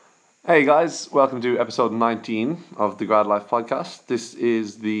Hey guys, welcome to episode 19 of the Grad Life podcast. This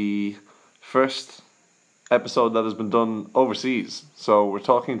is the first episode that has been done overseas. So we're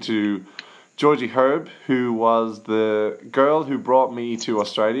talking to Georgie Herb, who was the girl who brought me to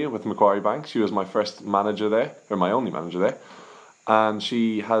Australia with Macquarie Bank. She was my first manager there, or my only manager there. And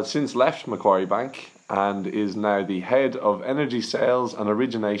she has since left Macquarie Bank and is now the head of energy sales and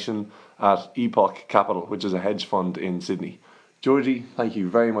origination at Epoch Capital, which is a hedge fund in Sydney. Georgie, thank you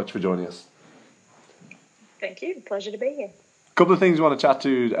very much for joining us. Thank you. Pleasure to be here. A couple of things we want to chat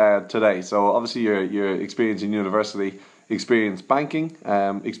to today. So obviously your experience in university, experience banking,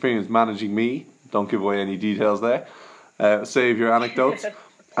 experience managing me. Don't give away any details there. Save your anecdotes.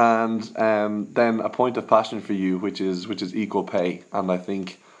 And then a point of passion for you, which is equal pay. And I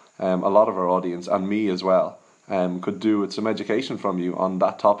think a lot of our audience, and me as well, could do with some education from you on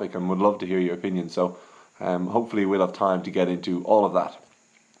that topic and would love to hear your opinion. So hopefully we'll have time to get into all of that.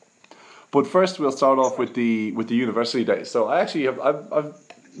 But first, we'll start off with the university days. So I've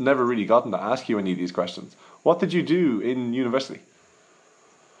never really gotten to ask you any of these questions. What did you do in university?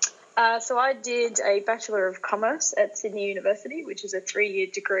 So I did a Bachelor of Commerce at Sydney University, which is a 3-year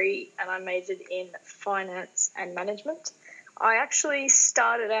degree, and I majored in finance and management. I actually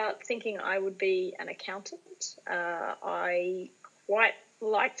started out thinking I would be an accountant. I quite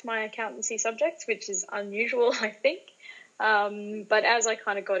liked my accountancy subjects, which is unusual, I think. But as I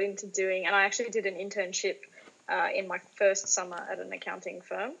kind of got into doing, and I actually did an internship in my first summer at an accounting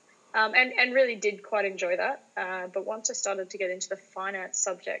firm, and really did quite enjoy that. But once I started to get into the finance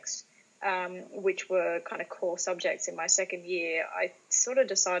subjects, which were kind of core subjects in my second year, I sort of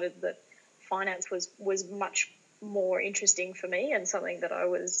decided that finance was much more interesting for me and something that I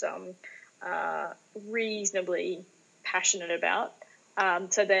was reasonably passionate about.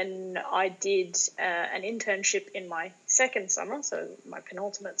 So then I did an internship in my second summer, so my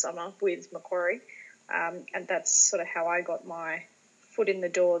penultimate summer with Macquarie, and that's sort of how I got my foot in the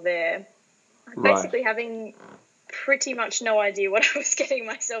door there. Right. Basically having pretty much no idea what I was getting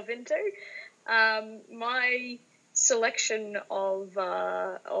myself into. My selection of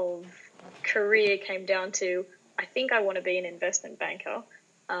career came down to, I think I want to be an investment banker,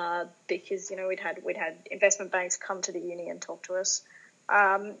 because we'd had investment banks come to the uni and talk to us.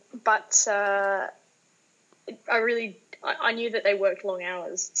 But I knew that they worked long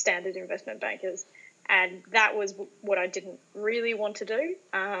hours, standard investment bankers, and that was what I didn't really want to do.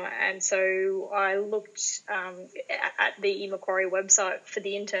 And so I looked at the Macquarie website for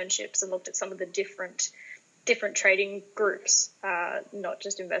the internships and looked at some of the different trading groups, not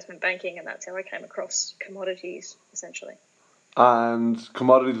just investment banking, and that's how I came across commodities, essentially. And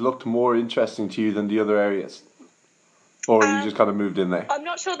commodities looked more interesting to you than the other areas? Or you just kind of moved in there? I'm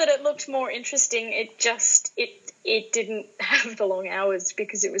not sure that it looked more interesting. It just it didn't have the long hours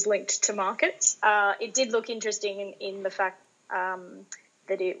because it was linked to markets. It did look interesting in the fact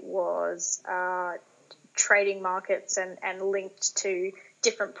that it was trading markets and linked to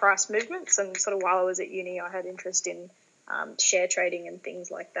different price movements. And sort of while I was at uni, I had interest in share trading and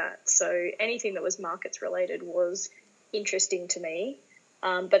things like that. So anything that was markets related was interesting to me.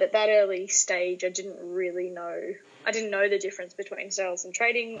 But at that early stage, I didn't know the difference between sales and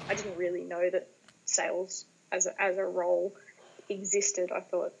trading. I didn't really know that sales as a role existed. I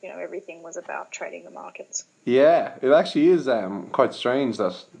thought, everything was about trading the markets. Yeah, it actually is quite strange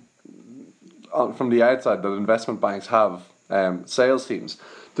that from the outside that investment banks have sales teams.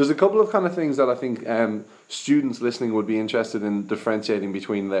 There's a couple of kind of things that I think students listening would be interested in differentiating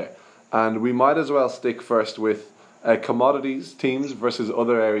between there. And we might as well stick first with commodities teams versus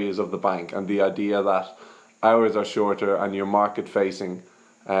other areas of the bank, and the idea that hours are shorter and you're market facing.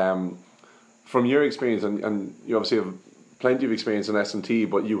 From your experience, and you obviously have plenty of experience in S&T,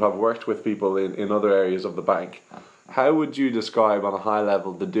 but you have worked with people in other areas of the bank. How would you describe on a high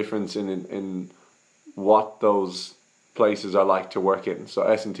level the difference in what those places are like to work in? So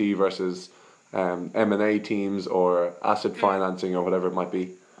S&T versus M&A teams or asset financing or whatever it might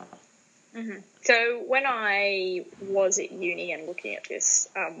be. Mm-hmm. So when I was at uni and looking at this,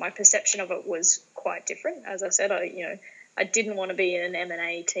 my perception of it was quite different. As I said, I didn't want to be in an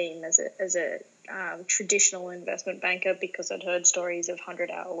M&A team as a traditional investment banker because I'd heard stories of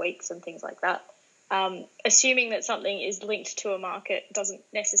 100-hour weeks and things like that. Assuming that something is linked to a market doesn't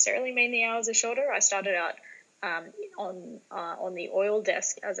necessarily mean the hours are shorter. I started out on the oil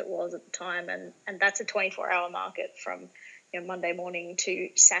desk as it was at the time, and that's a 24-hour market from Monday morning to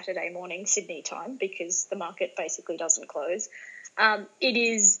Saturday morning Sydney time, because the market basically doesn't close. It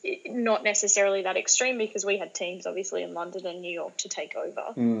is not necessarily that extreme because we had teams obviously in London and New York to take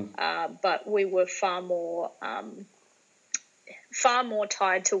over, but we were far more far more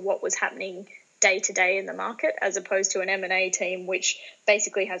tied to what was happening day to day in the market, as opposed to an M&A team which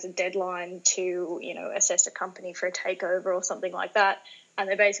basically has a deadline to, assess a company for a takeover or something like that, and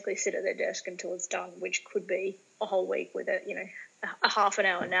they basically sit at their desk until it's done, which could be a whole week with a half an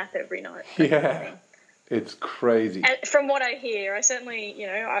hour nap every night. Yeah, it's crazy. And from what I hear, I certainly,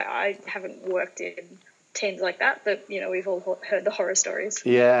 I haven't worked in teams like that, but we've all heard the horror stories.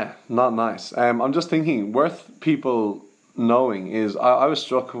 Yeah, not nice. I'm just thinking, worth people knowing is I was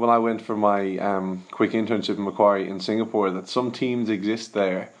struck when I went for my quick internship in Macquarie in Singapore that some teams exist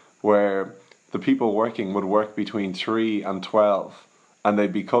there where the people working would work between 3 and 12 and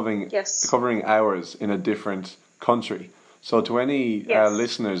they'd be covering hours in a different country. So to any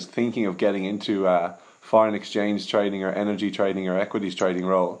listeners thinking of getting into foreign exchange trading or energy trading or equities trading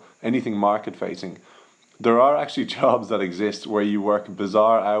role, anything market facing, there are actually jobs that exist where you work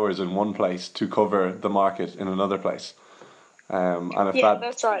bizarre hours in one place to cover the market in another place.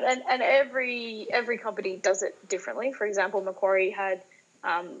 That's right. And every company does it differently. For example, Macquarie had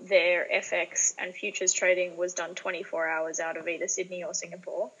their FX and futures trading was done 24 hours out of either Sydney or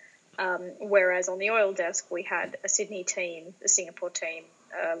Singapore. Whereas on the oil desk, we had a Sydney team, a Singapore team,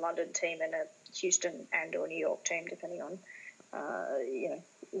 a London team, and a Houston and or New York team, depending on,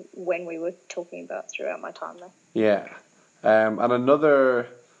 when we were talking about throughout my time there. Yeah. And another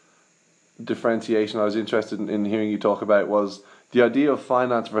differentiation I was interested in hearing you talk about was the idea of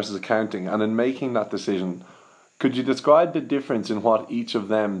finance versus accounting. And in making that decision, could you describe the difference in what each of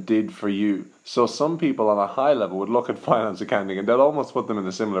them did for you? So some people on a high level would look at finance accounting and they'll almost put them in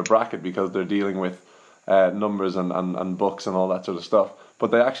a similar bracket because they're dealing with numbers and books and all that sort of stuff. But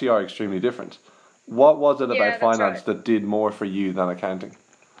they actually are extremely different. What was it about finance that did more for you than accounting?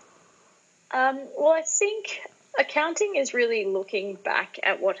 Well, I think accounting is really looking back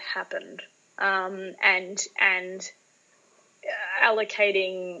at what happened and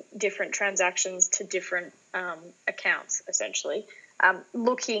allocating different transactions to different accounts, essentially.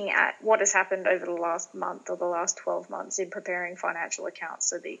 Looking at what has happened over the last month or the last 12 months in preparing financial accounts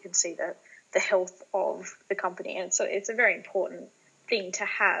so that you can see the health of the company. And so it's a very important thing to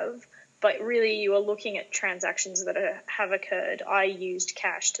have. But really, you are looking at transactions that have occurred. I used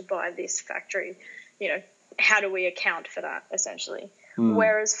cash to buy this factory. How do we account for that, essentially?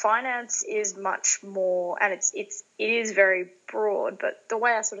 Whereas finance is much more, and it is very broad. But the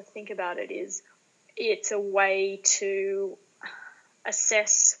way I sort of think about it is, it's a way to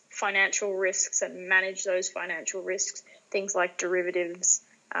assess financial risks and manage those financial risks. Things like derivatives.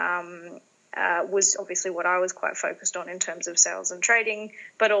 Was obviously what I was quite focused on in terms of sales and trading,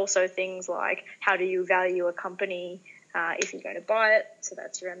 but also things like how do you value a company if you're going to buy it, so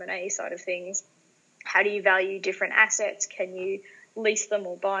that's your M&A side of things. How do you value different assets? Can you lease them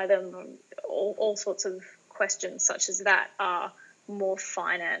or buy them? All sorts of questions such as that are more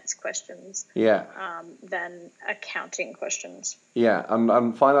finance questions than accounting questions. Yeah,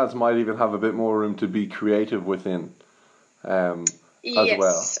 and finance might even have a bit more room to be creative within. As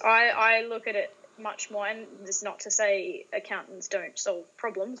well. I look at it much more, and this is not to say accountants don't solve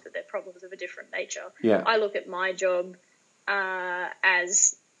problems, but they're problems of a different nature. Yeah. I look at my job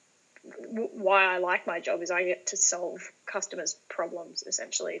as why I like my job is I get to solve customers' problems.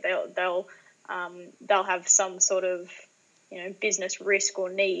 Essentially, they'll have some sort of business risk or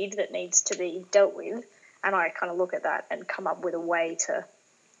need that needs to be dealt with, and I kind of look at that and come up with a way to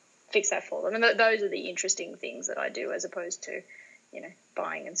fix that for them. And those are the interesting things that I do, as opposed to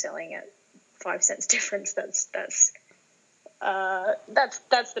buying and selling at 5 cents difference. That's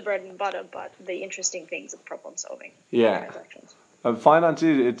the bread and butter. But the interesting things are problem solving. Transactions. Finance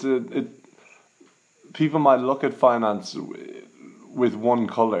people might look at finance with one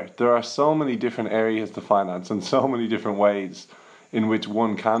color. There are so many different areas to finance and so many different ways in which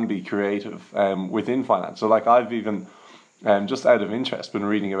one can be creative within finance. So, like, I've even just out of interest been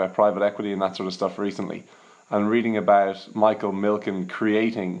reading about private equity and that sort of stuff recently. And reading about Michael Milken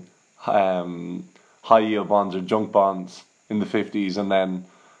creating high yield bonds or junk bonds in the 50s, and then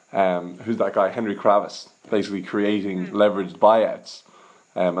who's that guy, Henry Kravis, basically creating leveraged buyouts,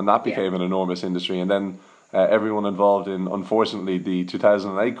 and that became an enormous industry. And then everyone involved in, unfortunately, the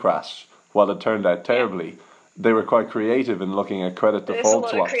 2008 crash, while it turned out terribly, they were quite creative in looking at credit default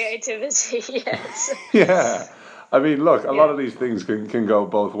swaps. There's a lot of creativity, yes. Yeah. I mean, look, a lot of these things can go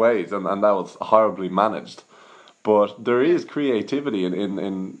both ways, and that was horribly managed. But there is creativity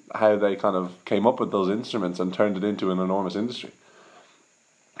in how they kind of came up with those instruments and turned it into an enormous industry.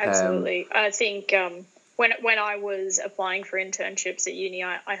 Absolutely. I think when I was applying for internships at uni,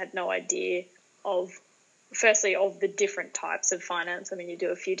 I had no idea of firstly, of the different types of finance. I mean, you do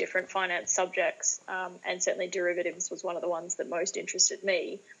a few different finance subjects, and certainly derivatives was one of the ones that most interested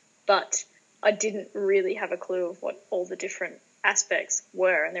me. But I didn't really have a clue of what all the different aspects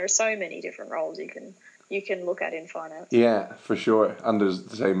were, and there are so many different roles you can look at in finance. Yeah, for sure. And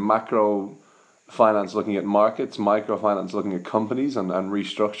there's, say, macro finance looking at markets, microfinance looking at companies and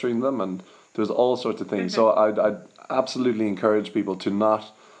restructuring them, and there's all sorts of things. So I'd absolutely encourage people to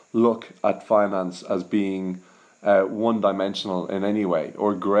not look at finance as being one-dimensional in any way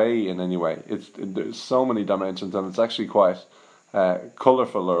or grey in any way. There's so many dimensions, and it's actually quite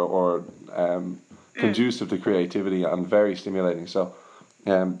colourful or conducive to creativity and very stimulating. So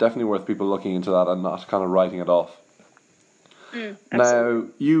definitely worth people looking into that and not kind of writing it off. Now,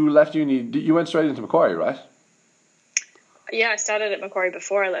 you left uni, you went straight into Macquarie, right? Yeah, I started at Macquarie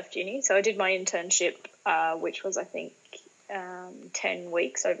before I left uni. So I did my internship, which was, I think, 10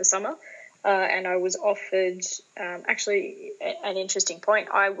 weeks over summer. And I was offered, actually, an interesting point.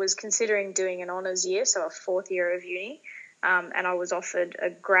 I was considering doing an honours year, so a fourth year of uni. And I was offered a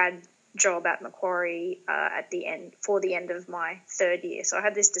grad job at Macquarie for the end of my third year. So I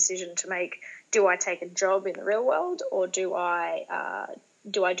had this decision to make: do I take a job in the real world, or do I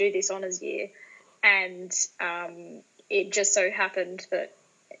do this honours year? And it just so happened that,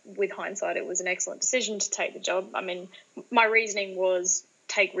 with hindsight, it was an excellent decision to take the job. I mean, my reasoning was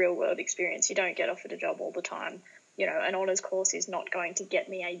take real world experience. You don't get offered a job all the time. You know, an honours course is not going to get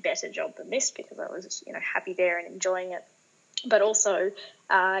me a better job than this, because I was, happy there and enjoying it. But also,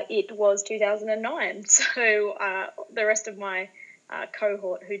 it was 2009, so the rest of my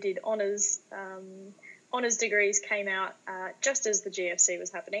cohort who did honours degrees came out just as the GFC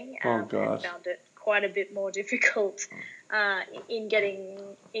was happening, and found it quite a bit more difficult in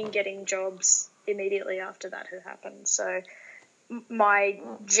getting jobs immediately after that had happened. So my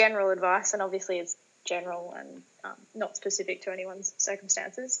general advice, and obviously it's general and not specific to anyone's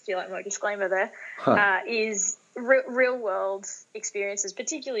circumstances, do you like my disclaimer there, is real world experiences,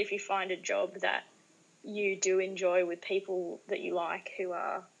 particularly if you find a job that you do enjoy with people that you like, who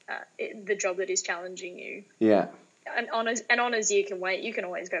are the job that is challenging you. Yeah. An honours year can wait. You can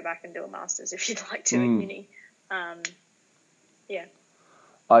always go back and do a master's if you'd like to in uni. Yeah.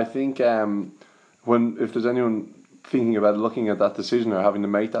 I think if there's anyone thinking about looking at that decision or having to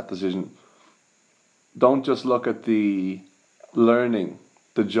make that decision, don't just look at the learning,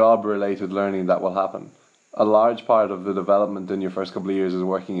 the job-related learning that will happen. A large part of the development in your first couple of years as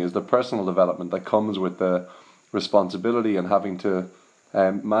working is the personal development that comes with the responsibility and having to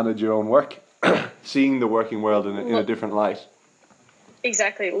manage your own work, seeing the working world in a different light.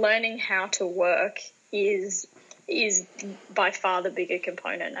 Exactly. Learning how to work is by far the bigger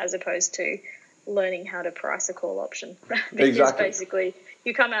component, as opposed to learning how to price a call option. Because exactly. Basically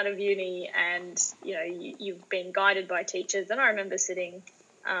you come out of uni and you've been guided by teachers. And I remember sitting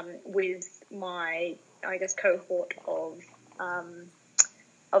with my, I guess, cohort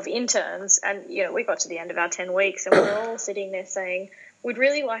of interns, and we got to the end of our 10 weeks and we're all sitting there saying, we'd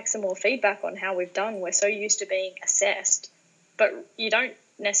really like some more feedback on how we've done. We're so used to being assessed, but you don't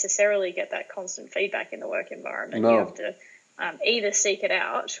necessarily get that constant feedback in the work environment. No. You have to either seek it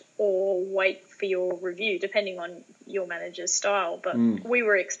out or wait for your review, depending on your manager's style. But we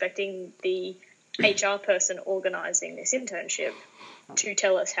were expecting the HR person organising this internship to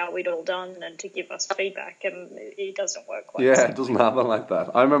tell us how we'd all done and to give us feedback, and it doesn't work like that. Yeah, it doesn't happen like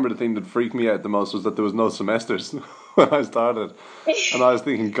that. I remember the thing that freaked me out the most was that there was no semesters when I started, and I was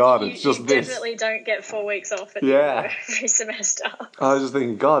thinking, God, it's just this. You definitely don't get 4 weeks off at every semester. I was just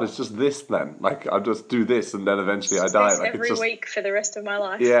thinking, God, it's just this then. Like, I'll just do this and then eventually I die. Like, every week for the rest of my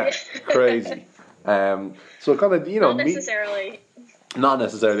life. Yeah, crazy. So kind of, Not necessarily. Not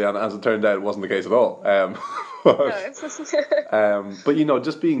necessarily, and as it turned out, it wasn't the case at all. But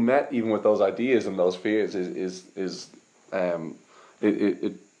just being met even with those ideas and those fears is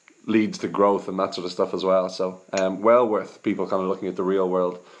it leads to growth and that sort of stuff as well. So well worth people kind of looking at the real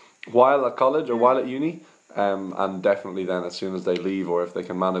world while at college or while at uni, and definitely then as soon as they leave, or if they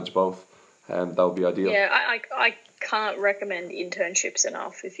can manage both, that would be ideal. Yeah, I can't recommend internships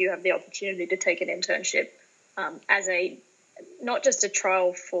enough. If you have the opportunity to take an internship as not just a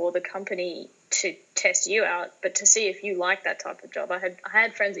trial for the company to test you out, but to see if you like that type of job. I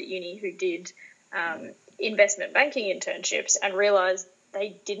had friends at uni who did investment banking internships and realised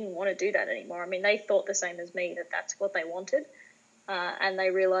they didn't want to do that anymore. I mean, they thought the same as me, that that's what they wanted, and they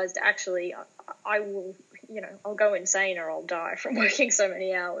realised, actually, I will, I'll go insane or I'll die from working so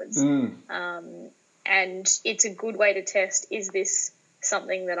many hours. And it's a good way to test, is this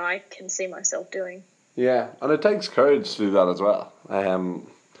something that I can see myself doing? Yeah, and it takes courage to do that as well.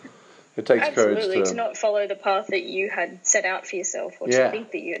 it takes courage Absolutely, to to, not follow the path that you had set out for yourself, or to yeah,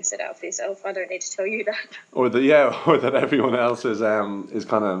 think that you had set out for yourself. I don't need to tell you that. or that everyone else is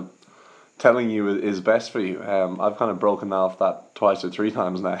kind of telling you is best for you. I've kind of broken off that twice or three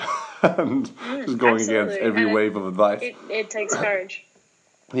times now, and just going against Absolutely, every and wave of advice. it takes courage.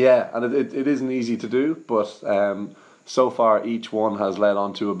 Yeah, and it isn't easy to do, but so far each one has led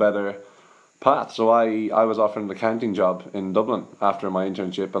on to a better path. So I was offered an accounting job in Dublin after my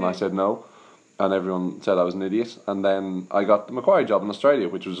internship, and I said no, and everyone said I was an idiot. And then I got the Macquarie job in Australia,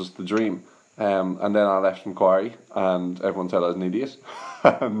 which was just the dream. And then I left Macquarie, and everyone said I was an idiot.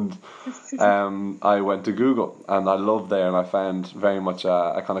 And I went to Google, and I loved there, and I found very much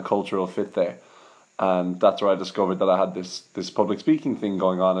a kind of cultural fit there. And that's where I discovered that I had this public speaking thing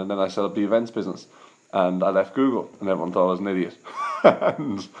going on, and then I set up the events business, and I left Google, and everyone thought I was an idiot.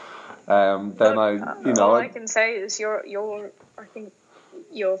 And then Look, all I I can say is I think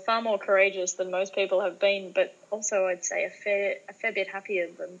you're far more courageous than most people have been, but also I'd say a fair bit happier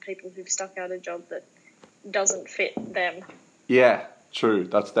than people who've stuck out a job that doesn't fit them. yeah, true.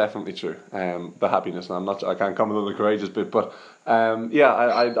 That's definitely true. The happiness, and I can't comment on the courageous bit, but yeah,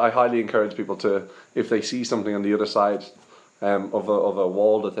 I highly encourage people to, if they see something on the other side of a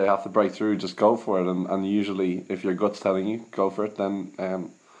wall that they have to break through, just go for it. And usually, if your gut's telling you go for it, then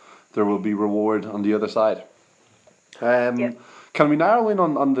there will be reward on the other side. Yeah. Can we narrow in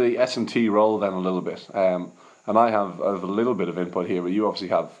on the S&T role then a little bit? And I have a little bit of input here, but you obviously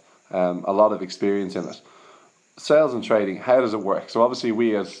have a lot of experience in it. Sales and trading, how does it work? So obviously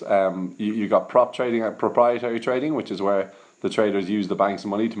we as you got prop trading and proprietary trading, which is where the traders use the bank's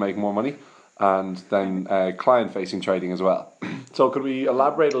money to make more money, and then client facing trading as well. So could we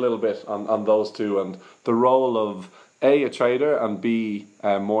elaborate a little bit on those two and the role of a trader, and B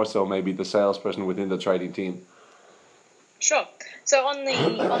more so maybe the salesperson within the trading team? Sure. So on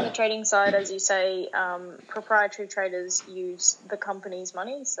the trading side, as you say, proprietary traders use the company's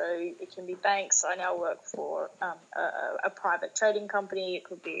money. So it can be banks. I now work for a private trading company. It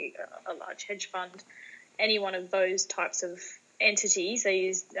could be a large hedge fund. Any one of those types of entities, they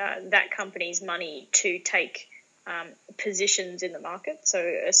use that company's money to take positions in the market. So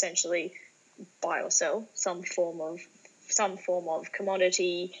essentially, buy or sell some form of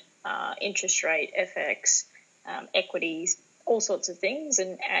commodity, interest rate, FX, equities, all sorts of things,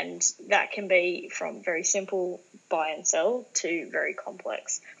 and that can be from very simple buy and sell to very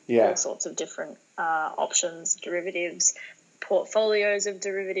complex, all sorts of different options, derivatives, portfolios of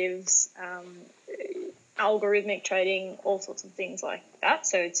derivatives, algorithmic trading, all sorts of things like that.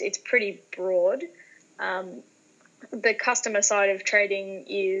 So it's pretty broad. The customer side of trading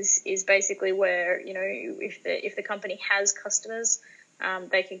is basically where, if the company has customers,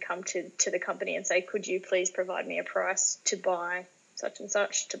 they can come to the company and say, could you please provide me a price to buy such and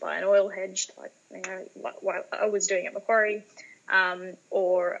such, to buy an oil hedge, like I was doing at Macquarie,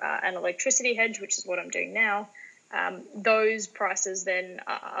 or an electricity hedge, which is what I'm doing now. Those prices then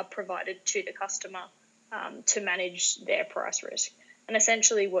are provided to the customer to manage their price risk. And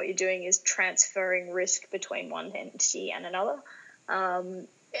essentially what you're doing is transferring risk between one entity and another.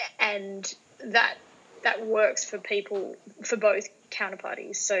 And that works for both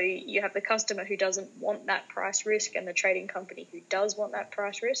counterparties. So you have the customer who doesn't want that price risk and the trading company who does want that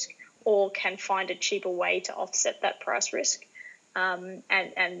price risk, or can find a cheaper way to offset that price risk. And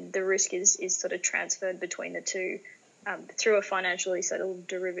the risk is sort of transferred between the two through a financially settled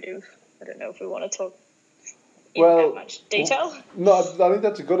derivative. I don't know if we want to talk in that much detail. No, I think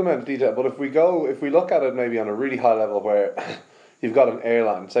that's a good amount of detail. But if we look at it maybe on a really high level, where you've got an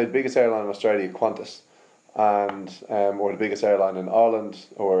airline, say the biggest airline in Australia, Qantas, and or the biggest airline in Ireland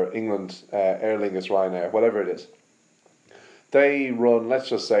or England, Aer Lingus, Ryanair, whatever it is. They run, let's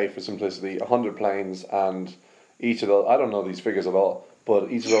just say for simplicity, 100 planes, and each of those, I don't know these figures at all, but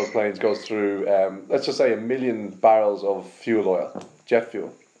each of those planes goes through, let's just say 1 million barrels of fuel oil, jet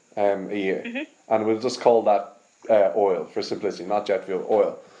fuel, a year. Mm-hmm. And we'll just call that oil for simplicity, not jet fuel,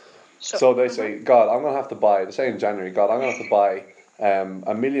 oil. Sure. So they say, God, I'm going to have to buy, they say in January, God, I'm going to have to buy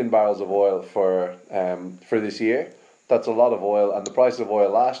 1 million barrels of oil for this year. That's a lot of oil, and the price of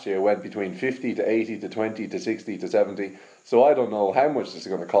oil last year went between 50 to 80 to 20 to 60 to 70. So I don't know how much this is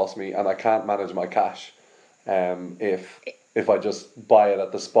going to cost me, and I can't manage my cash if I just buy it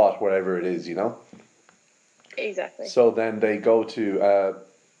at the spot wherever it is, Exactly. So then they go to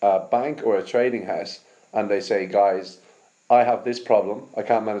a bank or a trading house, and they say, guys, I have this problem. I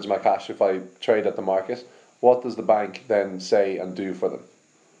can't manage my cash if I trade at the market. What does the bank then say and do for them?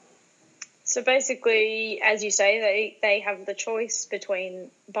 So basically, as you say, they have the choice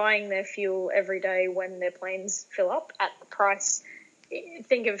between buying their fuel every day when their planes fill up at the price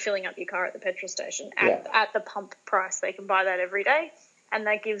think of filling up your car at the petrol station Yeah. at the pump price. They can buy that every day, and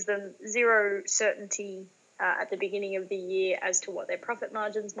that gives them zero certainty at the beginning of the year as to what their profit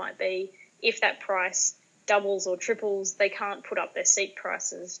margins might be. If that price doubles or triples, they can't put up their seat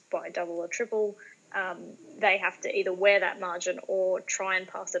prices by double or triple. They have to either wear that margin or try and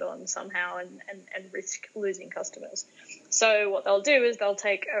pass it on somehow and risk losing customers. So what they'll do is they'll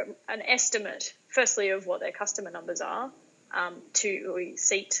take an estimate, firstly, of what their customer numbers are, to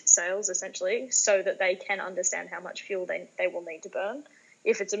seat sales, essentially, so that they can understand how much fuel they will need to burn.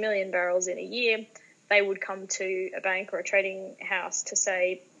 If it's 1 million barrels in a year, they would come to a bank or a trading house to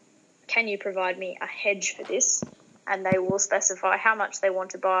say, can you provide me a hedge for this? And they will specify how much they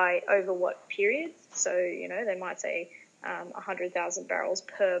want to buy over what period. So, they might say 100,000 barrels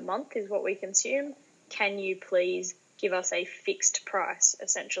per month is what we consume. Can you please give us a fixed price,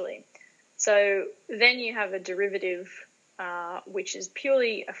 essentially? So then you have a derivative, which is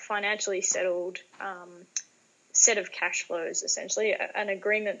purely a financially settled set of cash flows, essentially, an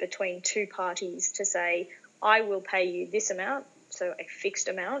agreement between two parties to say, I will pay you this amount, so a fixed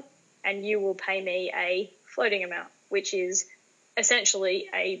amount, and you will pay me a floating amount, which is essentially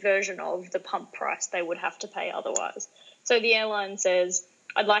a version of the pump price they would have to pay otherwise. So the airline says,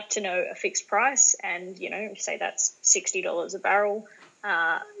 I'd like to know a fixed price, and, say that's $60 a barrel.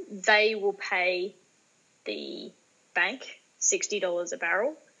 They will pay the bank $60 a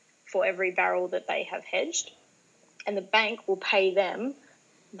barrel for every barrel that they have hedged, and the bank will pay them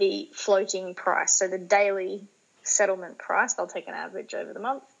the floating price, so the daily settlement price. They'll take an average over the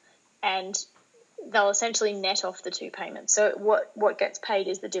month, and they'll essentially net off the two payments. So what gets paid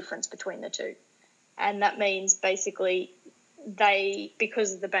is the difference between the two. And that means basically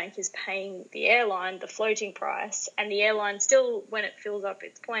because the bank is paying the airline the floating price, and the airline still, when it fills up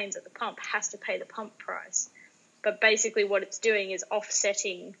its planes at the pump, has to pay the pump price. But basically what it's doing is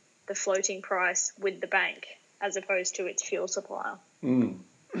offsetting the floating price with the bank as opposed to its fuel supplier. Mm.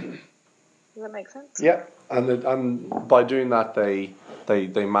 Does that make sense? Yeah, and by doing that, they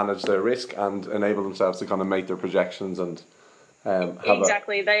manage their risk and enable themselves to kind of make their projections and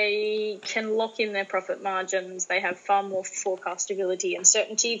exactly. They can lock in their profit margins. They have far more forecastability and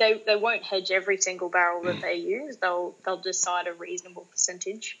certainty. They won't hedge every single barrel that they use. They'll decide a reasonable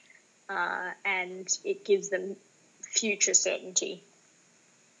percentage, and it gives them future certainty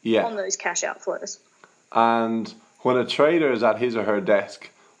on those cash outflows. And when a trader is at his or her desk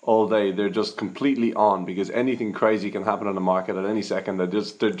all day, they're just completely on, because anything crazy can happen on the market at any second. They're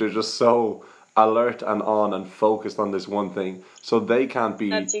just so alert and on and focused on this one thing, so they can't be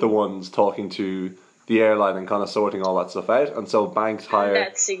the ones talking to the airline and kind of sorting all that stuff out. And so banks hire.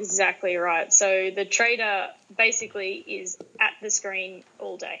 That's exactly right. So the trader basically is at the screen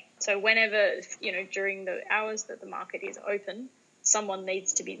all day. So whenever, during the hours that the market is open, someone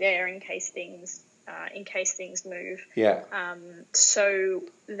needs to be there in case things move. Yeah. So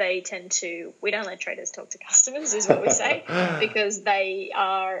they tend to. We don't let traders talk to customers, is what we say, because they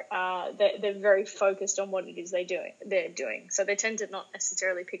are they're very focused on what it is they're doing. So they tend to not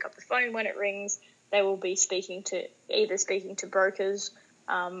necessarily pick up the phone when it rings. They will be speaking to brokers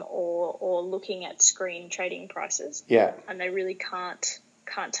or looking at screen trading prices. Yeah. And they really can't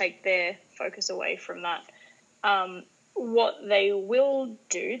take their focus away from that. What they will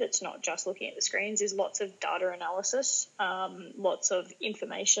do that's not just looking at the screens is lots of data analysis, lots of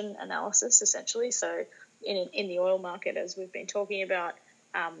information analysis, essentially. So in the oil market, as we've been talking about,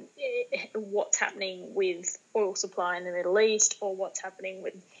 what's happening with oil supply in the Middle East, or what's happening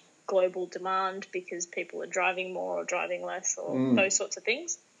with global demand because people are driving more or driving less, or those sorts of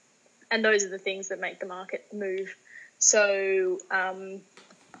things. And those are the things that make the market move. So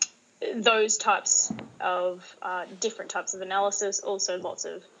those types of different types of analysis, also lots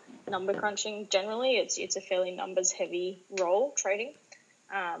of number crunching. Generally, it's a fairly numbers heavy role, trading,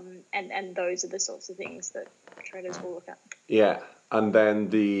 and those are the sorts of things that traders will look at. Yeah, and then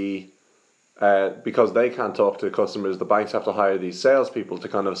because they can't talk to customers, the banks have to hire these salespeople to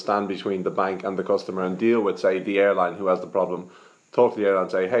kind of stand between the bank and the customer and deal with, say, the airline who has the problem. Talk to the airline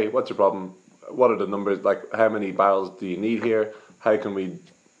and say, hey, what's your problem? What are the numbers? Like, how many barrels do you need here? How can we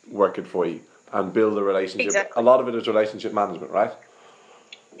work it for you? And build a relationship. Exactly. A lot of it is relationship management, right?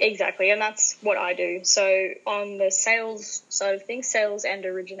 Exactly, and that's what I do. So on the sales side of things, sales and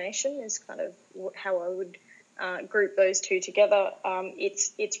origination is kind of how I would group those two together.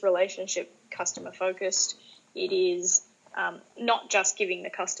 It's relationship, customer focused. It is not just giving the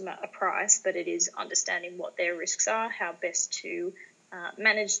customer a price, but it is understanding what their risks are, how best to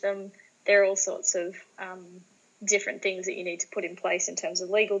manage them. There are all sorts of different things that you need to put in place in terms of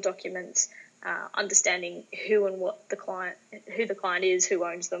legal documents, understanding who the client is, who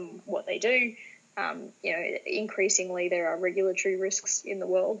owns them, what they do. Increasingly there are regulatory risks in the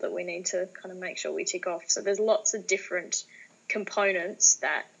world that we need to kind of make sure we tick off. So there's lots of different components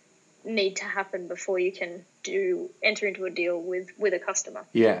that need to happen before you can enter into a deal with a customer.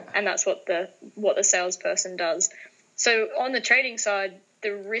 Yeah. And that's what the salesperson does. So on the trading side,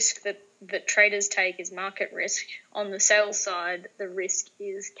 the risk that traders take is market risk. On the sales side, the risk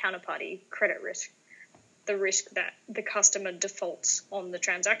is counterparty credit risk. The risk that the customer defaults on the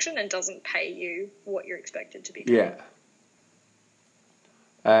transaction and doesn't pay you what you're expected to be paid.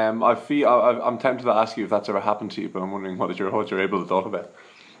 Yeah. I'm tempted to ask you if that's ever happened to you, but I'm wondering what you're able to talk about.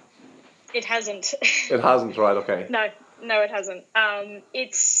 It hasn't. It hasn't, right? Okay. No, it hasn't.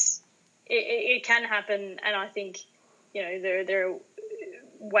 It can happen, and I think there are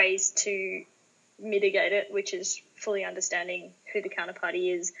ways to mitigate it, which is fully understanding who the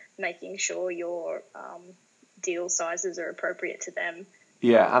counterparty is, making sure your deal sizes are appropriate to them.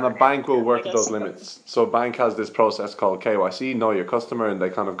 Yeah, and a bank will work with those limits. So a bank has this process called KYC, know your customer, and they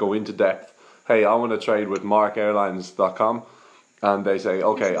kind of go into depth. Hey, I want to trade with markairlines.com. And they say,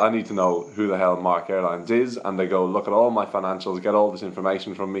 okay, I need to know who the hell Mark Airlines is. And they go, look at all my financials, get all this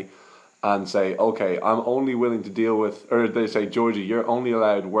information from me, and say, okay, I'm only willing to deal with, or they say, Georgie, you're only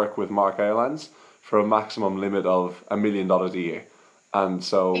allowed to work with Mark Airlines for a maximum limit of $1 million a year. And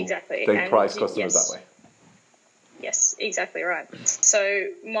so they price customers that way. Yes, exactly right. So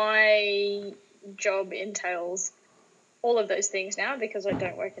my job entails all of those things now because I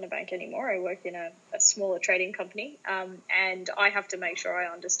don't work in a bank anymore. I work in a smaller trading company, and I have to make sure I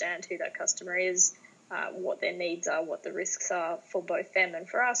understand who that customer is, what their needs are, what the risks are for both them and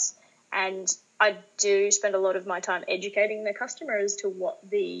for us. And I do spend a lot of my time educating the customer as to what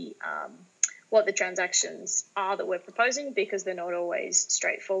the transactions are that we're proposing, because they're not always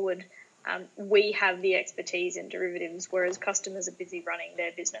straightforward. We have the expertise in derivatives, whereas customers are busy running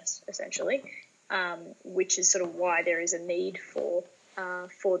their business, essentially. Which is sort of why there is a need for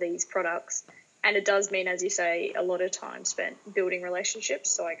these products. And it does mean, as you say, a lot of time spent building relationships.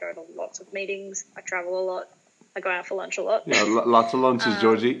 So I go to lots of meetings, I travel a lot, I go out for lunch a lot. Yeah, lots of lunches,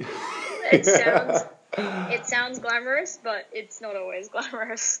 Georgie. It sounds glamorous, but it's not always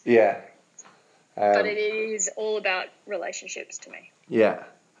glamorous. Yeah. But it is all about relationships to me. Yeah.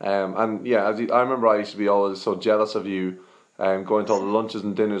 And yeah, I remember I used to be always so jealous of you going to all the lunches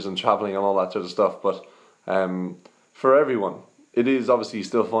and dinners and travelling and all that sort of stuff. But for everyone, it is obviously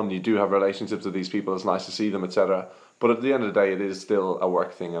still fun. You do have relationships with these people. It's nice to see them, etc. But at the end of the day, it is still a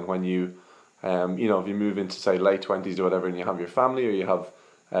work thing. And when you, if you move into, say, late 20s or whatever, and you have your family or you have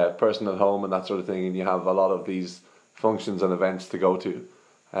a person at home and that sort of thing, and you have a lot of these functions and events to go to,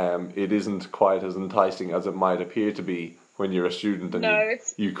 it isn't quite as enticing as it might appear to be when you're a student and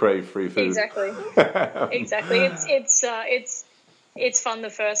you crave free food. Exactly. It's fun the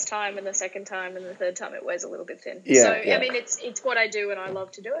first time, and the second time and the third time it wears a little bit thin. I mean, it's what I do and I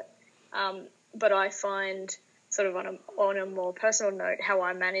love to do it. But I find, sort of on a more personal note, how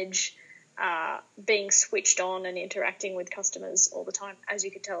I manage being switched on and interacting with customers all the time. As you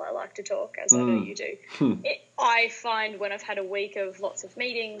can tell, I like to talk, as I know you do. I find when I've had a week of lots of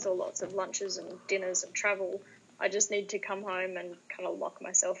meetings or lots of lunches and dinners and travel, I just need to come home and kind of lock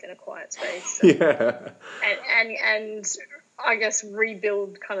myself in a quiet space. And I guess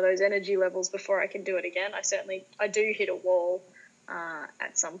rebuild kind of those energy levels before I can do it again. I do hit a wall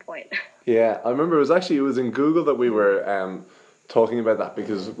at some point. Yeah, I remember it was in Google that we were talking about that,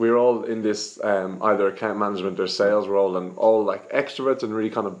 because we were all in this either account management or sales role, and all like extroverts and really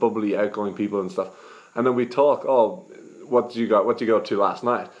kind of bubbly, outgoing people and stuff. And then we talk, what did you go to last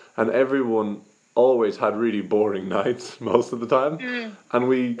night? And everyone always had really boring nights most of the time, and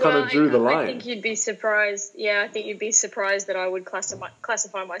we kind of drew the line. I think you'd be surprised. Yeah, I think you'd be surprised that I would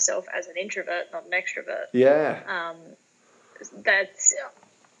classify myself as an introvert, not an extrovert. Yeah. That's,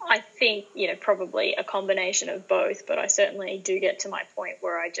 I think, probably a combination of both, but I certainly do get to my point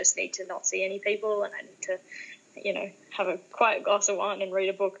where I just need to not see any people, and I need to, have a quiet glass of wine and read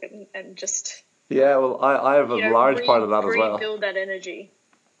a book and just... Yeah, well, I have a large part of that as well. Rebuild that energy.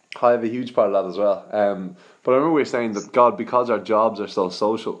 I have a huge part of that as well. But I remember we were saying that, because our jobs are so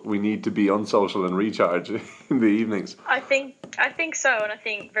social, we need to be unsocial and recharge in the evenings. I think so, and I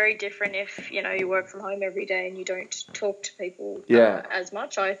think very different if, you work from home every day and you don't talk to people as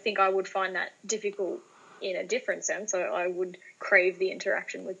much. I think I would find that difficult in a different sense. I would crave the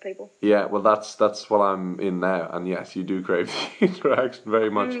interaction with people. Yeah, well, that's what I'm in now, and yes, you do crave the interaction very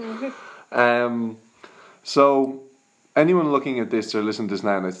much. So... anyone looking at this or listening to this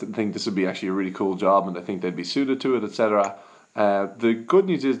now and they think this would be actually a really cool job and they think they'd be suited to it, etc. The good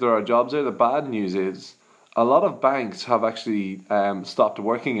news is there are jobs there. The bad news is a lot of banks have actually stopped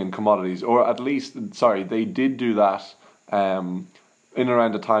working in commodities, or at least, sorry, they did do that in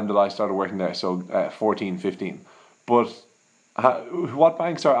around the time that I started working there, so 14, 15. But what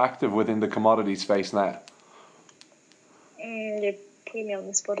banks are active within the commodity space now? You're putting me on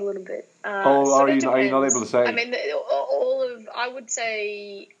the spot a little bit. Are you not able to say? I mean, I would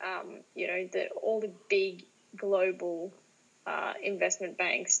say, that all the big global investment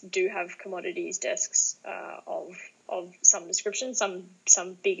banks do have commodities desks of some description,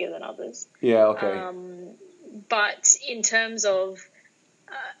 some bigger than others. Yeah, okay. But in terms of,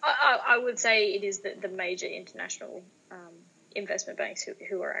 I would say it is the major international investment banks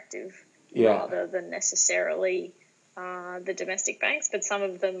who are active, rather than necessarily the domestic banks. But some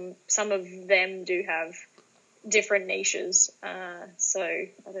of them do have different niches. So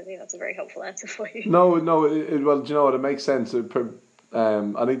I don't think that's a very helpful answer for you. No. Well, do you know what? It makes sense.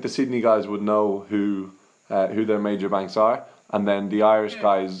 I think the Sydney guys would know who their major banks are, and then the Irish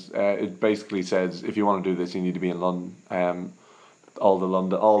guys. It basically says if you want to do this, you need to be in London. All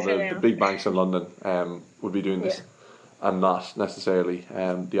the big banks in London would be doing this, and not necessarily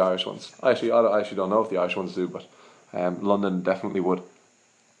the Irish ones. I actually don't know if the Irish ones do, but London definitely would.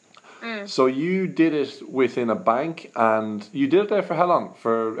 So you did it within a bank, and you did it there for how long?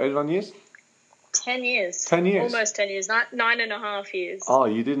 For 8 or 9 years? 10 years. 10 years? Almost 10 years. 9.5 years. Oh,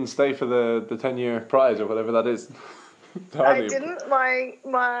 you didn't stay for the 10-year prize or whatever that is? I didn't.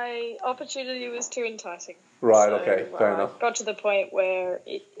 My opportunity was too enticing. Right, so, okay, fair enough. Got to the point where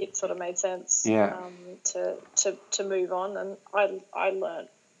it sort of made sense to move on, and I learned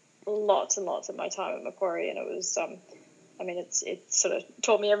lots and lots of my time at Macquarie, and it was it sort of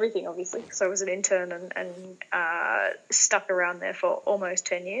taught me everything, obviously, because I was an intern and stuck around there for almost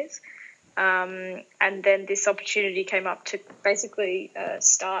 10 years. And then this opportunity came up to basically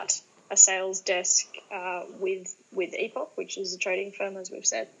start a sales desk with Epoch, which is a trading firm, as we've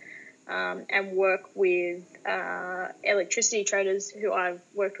said, and work with electricity traders who I've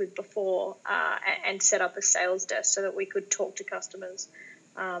worked with before, and set up a sales desk so that we could talk to customers.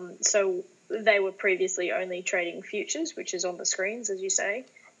 So they were previously only trading futures, which is on the screens, as you say.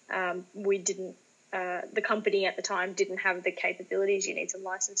 We didn't. The company at the time didn't have the capabilities. You need some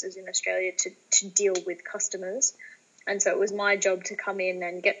licenses in Australia to deal with customers. And so it was my job to come in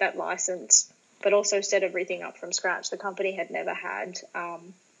and get that license, but also set everything up from scratch. The company had never had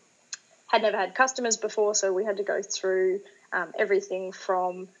customers before, so we had to go through everything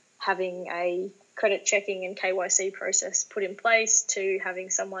from having a credit checking and KYC process put in place to having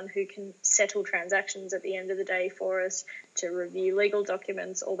someone who can settle transactions at the end of the day for us, to review legal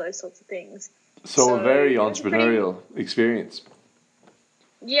documents, all those sorts of things. So a very entrepreneurial experience.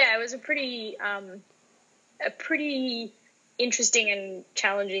 Yeah, it was a pretty interesting and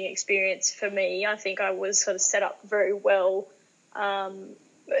challenging experience for me. I think I was sort of set up very well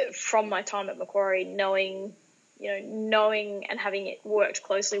from my time at Macquarie, knowing and having it worked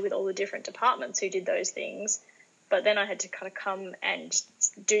closely with all the different departments who did those things. But then I had to kind of come and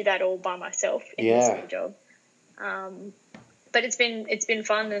do that all by myself in this new job. But it's been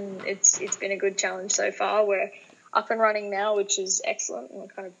fun, and it's been a good challenge so far. We're up and running now, which is excellent, and we're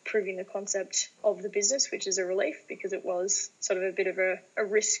kind of proving the concept of the business, which is a relief, because it was sort of a bit of a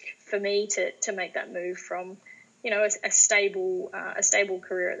risk for me to make that move from, a stable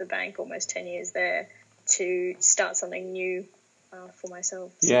career at the bank, almost 10 years there, to start something new for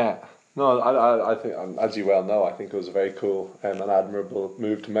myself. So. Yeah. No, I think, as you well know, I think it was a very cool and an admirable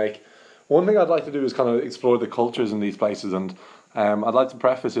move to make. One thing I'd like to do is kind of explore the cultures in these places, and I'd like to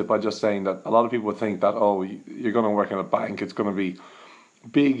preface it by just saying that a lot of people would think that, you're going to work in a bank, it's going to be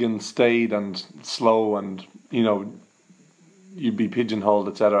big and staid and slow, and you'd be pigeonholed,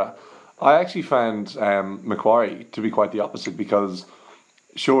 etc. I actually found Macquarie to be quite the opposite, because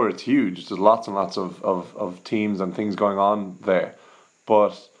sure, it's huge, there's lots and lots of teams and things going on there,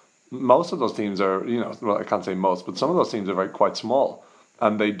 but most of those teams are, well, I can't say most, but some of those teams are quite small,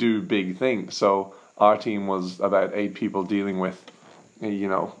 and they do big things. So our team was about 8 people dealing with,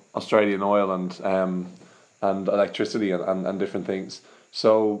 Australian oil and electricity and different things.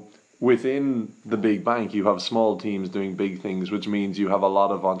 So within the big bank, you have small teams doing big things, which means you have a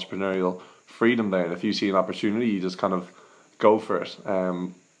lot of entrepreneurial freedom there. And if you see an opportunity, you just kind of go for it.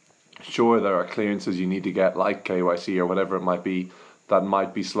 Sure, there are clearances you need to get, like KYC or whatever it might be, that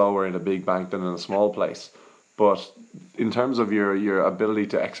might be slower in a big bank than in a small place. But in terms of your ability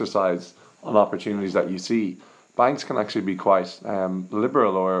to exercise on opportunities that you see, banks can actually be quite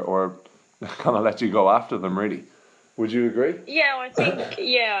liberal or kind of let you go after them, really, Would you agree? Yeah,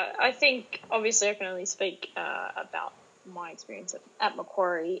 I think obviously I can only speak about my experience at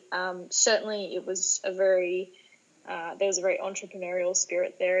Macquarie. Certainly it was there was a very entrepreneurial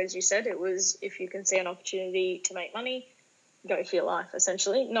spirit there, as you said. It was, if you can see an opportunity to make money, go for your life,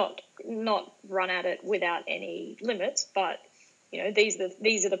 essentially. Not run at it without any limits, but these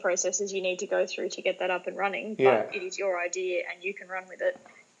are the processes you need to go through to get that up and running. Yeah. But it is your idea, and you can run with it,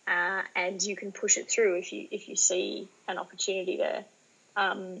 and you can push it through if you see an opportunity there.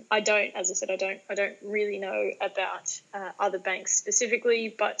 As I said, I don't really know about other banks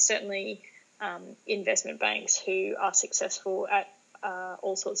specifically, but certainly investment banks who are successful at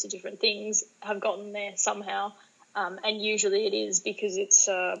all sorts of different things have gotten there somehow. And usually it is because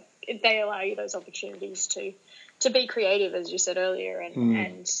they allow you those opportunities to be creative, as you said earlier,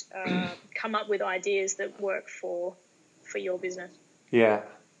 and come up with ideas that work for your business. Yeah,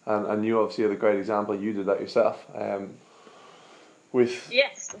 and you obviously had a great example. You did that yourself.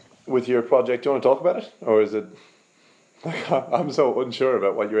 With your project, do you want to talk about it, or is it? I'm so unsure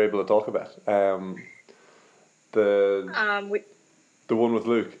about what you're able to talk about. The one with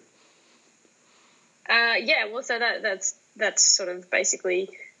Luke. Well, so that's sort of basically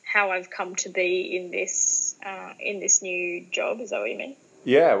how I've come to be in this new job. Is that what you mean?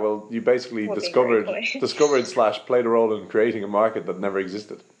 Yeah, well, you basically discovered / played a role in creating a market that never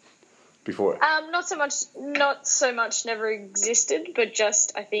existed before. Not so much never existed, but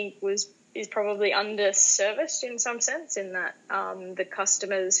just I think is probably underserviced in some sense, in that the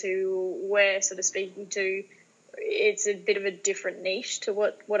customers who we're sort of speaking to, it's a bit of a different niche to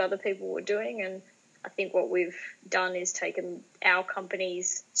what other people were doing. And I think what we've done is taken our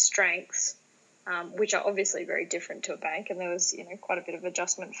company's strengths, which are obviously very different to a bank, and there was quite a bit of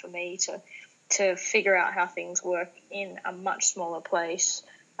adjustment for me to figure out how things work in a much smaller place,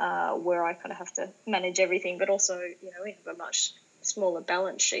 where I kind of have to manage everything, but also we have a much smaller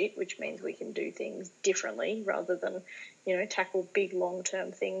balance sheet, which means we can do things differently rather than tackle big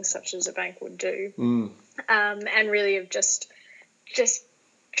long-term things such as a bank would do. And really have just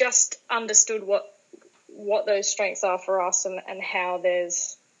understood what those strengths are for us, and how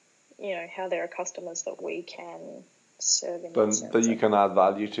how there are customers that we can serve in that you can add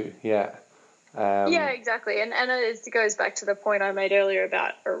value to. Yeah, exactly. And it goes back to the point I made earlier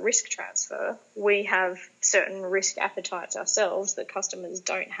about a risk transfer. We have certain risk appetites ourselves that customers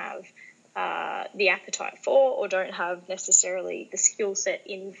don't have the appetite for, or don't have necessarily the skill set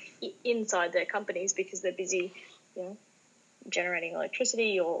inside their companies, because they're busy, generating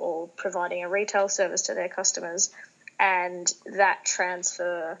electricity or providing a retail service to their customers. And that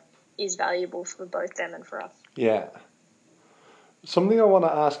transfer is valuable for both them and for us. Yeah. Something I want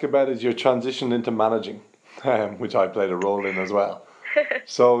to ask about is your transition into managing, which I played a role in as well.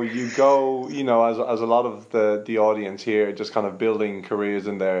 So you go, as a lot of the audience here, just kind of building careers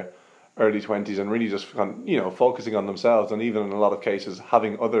in their early 20s, and really just focusing on themselves, and even in a lot of cases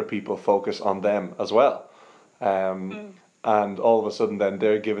having other people focus on them as well. And all of a sudden then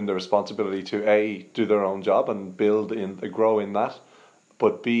they're given the responsibility to A, do their own job and grow in that,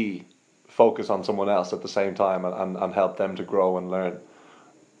 but B, focus on someone else at the same time and help them to grow and learn.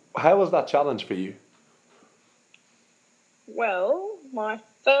 How was that challenge for you? Well, my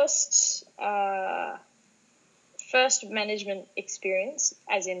first management experience,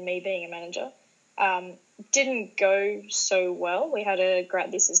 as in me being a manager, didn't go so well. We had a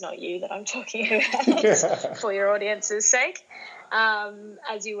grad. This is not you that I'm talking about, for your audience's sake,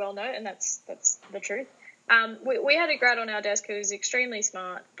 as you well know, and that's the truth. We had a grad on our desk who was extremely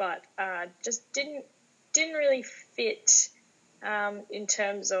smart, but just didn't really fit in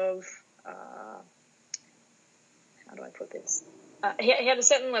terms of how do I put this? He had a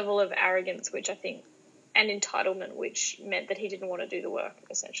certain level of arrogance, which I think, and entitlement, which meant that he didn't want to do the work,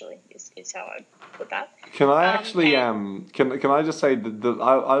 essentially, is how I put that. Can I actually, can I just say that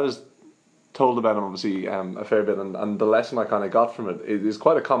I was told about him, obviously, a fair bit, and the lesson I kind of got from it is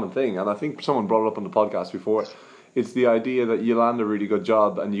quite a common thing, and I think someone brought it up on the podcast before. It's the idea that you land a really good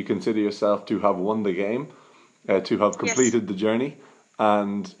job and you consider yourself to have won the game, to have completed the journey,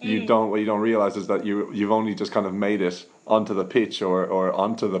 and what you don't realize is that you've only just kind of made it onto the pitch or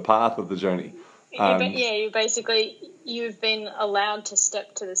onto the path of the journey. You've been allowed to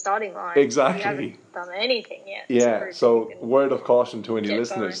step to the starting line. Exactly. You haven't done anything yet. Yeah, so word of caution to any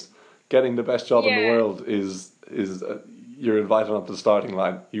listeners, getting the best job in the world is you're invited onto the starting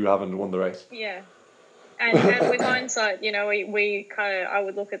line. You haven't won the race. Yeah. And with hindsight, I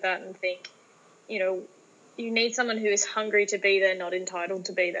would look at that and think, you need someone who is hungry to be there, not entitled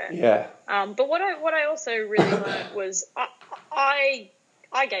to be there. Yeah. But what I also really learned was I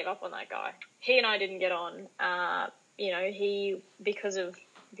gave up on that guy. He and I didn't get on. he because of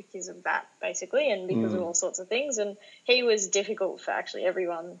that basically, and because of all sorts of things, and he was difficult for actually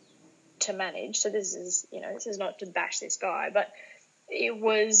everyone to manage. So this is not to bash this guy, but it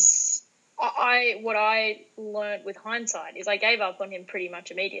was what I learned with hindsight is I gave up on him pretty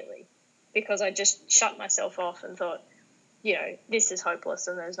much immediately because I just shut myself off and thought, this is hopeless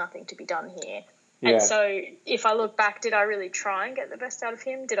and there's nothing to be done here. Yeah. And so if I look back, did I really try and get the best out of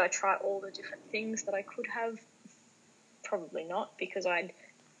him? Did I try all the different things that I could have? Probably not, because I'd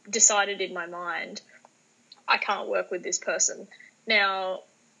decided in my mind, I can't work with this person. Now,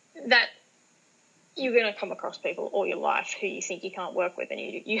 that you're going to come across people all your life who you think you can't work with, and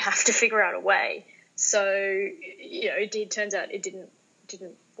you have to figure out a way. So, it turns out it didn't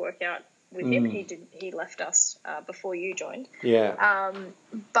work out with him. He left us before you joined. Yeah.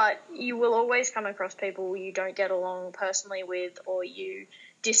 But you will always come across people you don't get along personally with, or you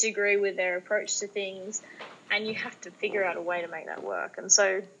disagree with their approach to things, and you have to figure out a way to make that work. And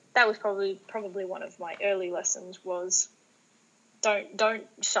so that was probably one of my early lessons was don't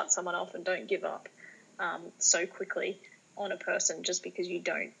shut someone off and don't give up so quickly on a person just because you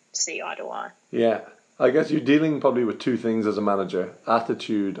don't see eye to eye. Yeah. I guess you're dealing probably with two things as a manager,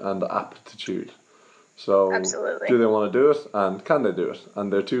 attitude and aptitude. So absolutely. Do they want to do it and can they do it?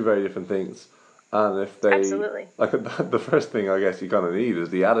 And they're two very different things. And if they... Absolutely. Like the first thing I guess you kind of need is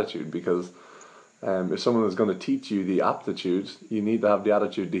the attitude, because if someone is going to teach you the aptitude, you need to have the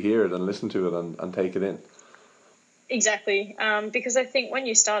attitude to hear it and listen to it and take it in. Exactly. Because I think when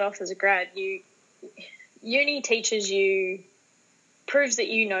you start off as a grad, uni teaches you, proves that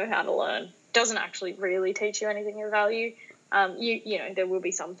you know how to learn. Doesn't actually really teach you anything of value. There will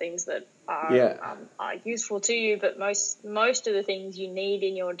be some things that are useful to you, but most of the things you need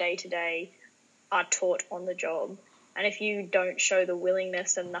in your day-to-day are taught on the job. And if you don't show the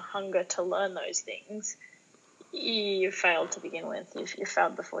willingness and the hunger to learn those things, you failed to begin with. You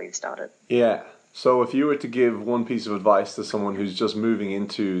failed before you started. Yeah. So if you were to give one piece of advice to someone who's just moving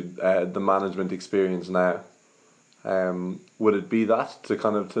into the management experience now, would it be that to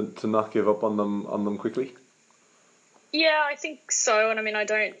kind of to not give up on them quickly? Yeah, I think so. And I mean, I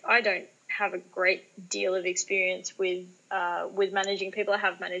don't have a great deal of experience with managing people. I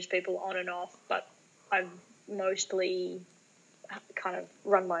have managed people on and off, but I've mostly kind of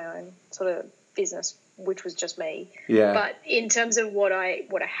run my own sort of business, which was just me. Yeah. But in terms of what I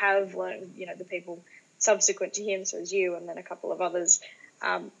have learned, the people subsequent to him, so as you and then a couple of others,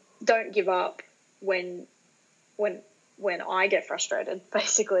 don't give up when I get frustrated.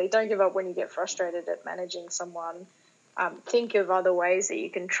 Basically, don't give up when you get frustrated at managing someone. Think of other ways that you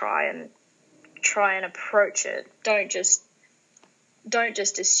can try and approach it. Don't just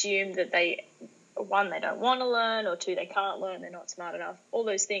assume that they don't want to learn, or two, they can't learn, they're not smart enough. All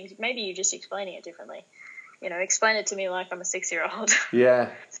those things. Maybe you're just explaining it differently. Explain it to me like I'm a 6-year-old. Yeah.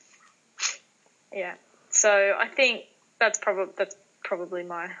 Yeah. So I think that's probably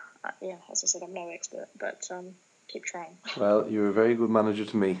my as I said, I'm no expert, but keep trying. Well, you're a very good manager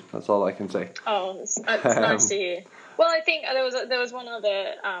to me. That's all I can say. Oh, it's nice to hear. Well, I think there was one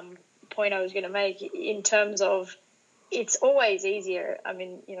other point I was going to make in terms of it's always easier. I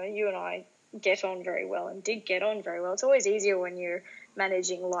mean, you and I get on very well and did get on very well. It's always easier when you're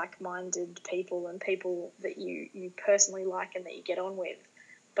managing like-minded people and people that you personally like and that you get on with.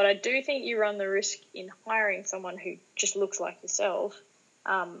 But I do think you run the risk in hiring someone who just looks like yourself,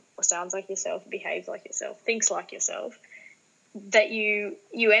 or sounds like yourself, behaves like yourself, thinks like yourself, that you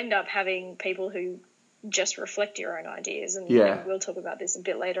end up having people who just reflect your own ideas. And we'll talk about this a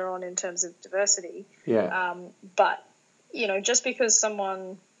bit later on in terms of diversity. Yeah. But, just because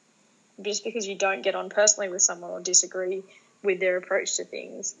you don't get on personally with someone or disagree with their approach to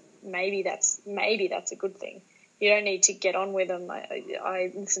things, maybe that's a good thing. You don't need to get on with them.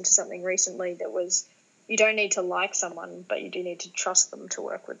 I listened to something recently that was, you don't need to like someone, but you do need to trust them to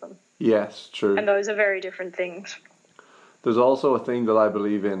work with them. Yes, true. And those are very different things. There's also a thing that I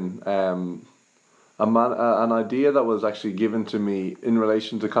believe in, an idea that was actually given to me in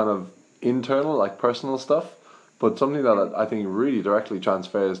relation to kind of internal, like personal stuff, but something that I think really directly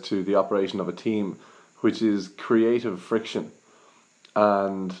transfers to the operation of a team, which is creative friction.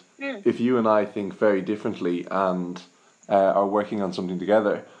 And if you and I think very differently and are working on something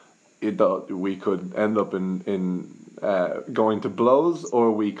together, we could end up in going to blows,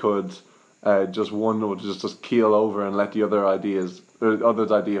 or we could just one would just keel over and let the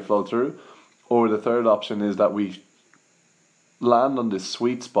other's idea flow through. Or the third option is that we land on this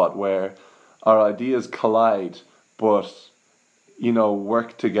sweet spot where our ideas collide, but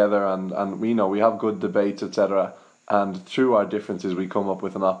work together and we have good debates, etc. And through our differences, we come up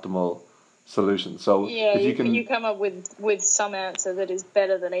with an optimal solution. So Yeah, if you can you come up with some answer that is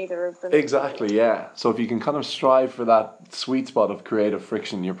better than either of them. exactly, yeah. So if you can kind of strive for that sweet spot of creative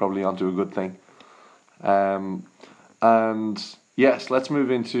friction, you're probably onto a good thing. Um, and yes, let's move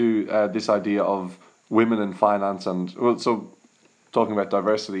into this idea of women in finance and well, so talking about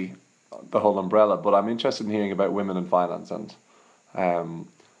diversity, the whole umbrella. But I'm interested in hearing about women in finance and um,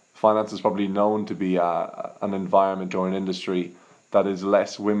 finance is probably known to be an environment or an industry that is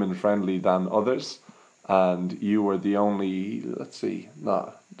less women friendly than others. And you were the only, let's see,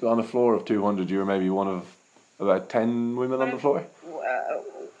 not on a floor of 200, you were maybe one of about 10 women on the floor?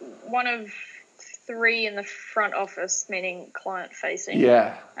 One of three in the front office, meaning client facing.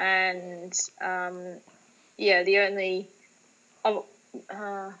 Yeah. And the only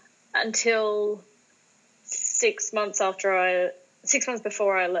until 6 months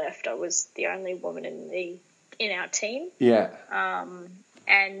before I left, I was the only woman in our team. Yeah.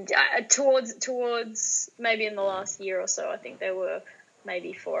 And towards maybe in the last year or so, I think there were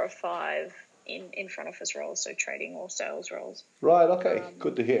maybe 4 or 5 in front office roles, so trading or sales roles. Right. Okay.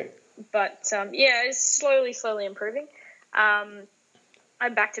 Good to hear. But it's slowly improving. I'm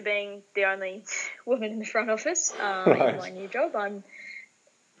back to being the only woman in the front office in my new job.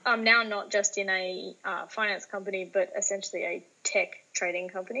 I'm now not just in a finance company, but essentially a tech trading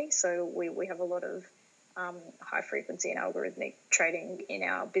company. So we have a lot of high frequency and algorithmic trading in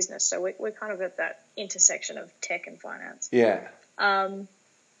our business. So we're kind of at that intersection of tech and finance. Yeah. And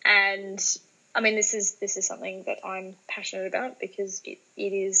I mean, this is something that I'm passionate about because it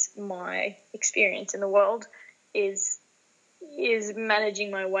is my experience in the world is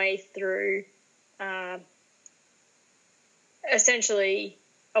managing my way through essentially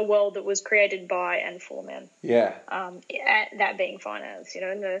a world that was created by and for men. Yeah. That being finance,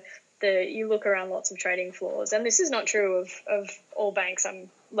 and you look around lots of trading floors, and this is not true of all banks, I'm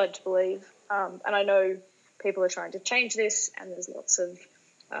led to believe. And I know people are trying to change this, and there's lots of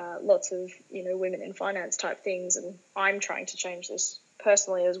women in finance type things, and I'm trying to change this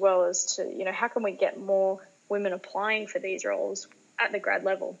personally as well as to how can we get more women applying for these roles at the grad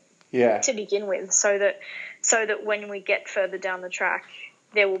level to begin with, so that when we get further down the track,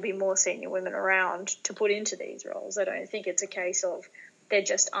 there will be more senior women around to put into these roles. I don't think it's a case of there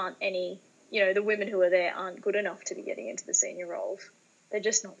just aren't any, the women who are there aren't good enough to be getting into the senior roles. They're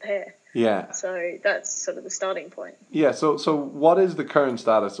just not there. Yeah. So that's sort of the starting point. Yeah. So what is the current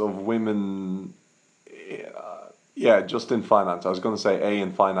status of women? Just in finance. I was going to say A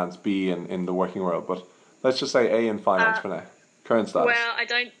in finance, B in the working world, but let's just say A in finance for now. Current status. Well, I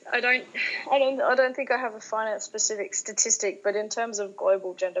don't think I have a finance specific statistic, but in terms of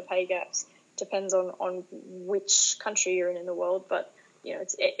global gender pay gaps, depends on which country you're in the world, but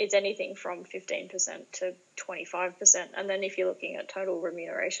it's anything from 15% to 25%. And then if you're looking at total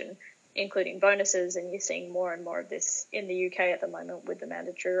remuneration, including bonuses, and you're seeing more and more of this in the UK at the moment with the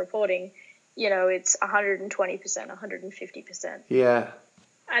mandatory reporting, it's 120%, 150%. Yeah.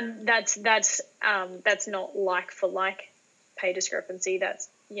 And that's not like for like pay discrepancy. That's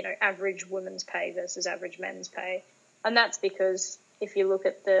average women's pay versus average men's pay, and that's because if you look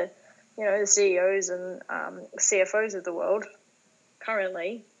at the CEOs and CFOs of the world,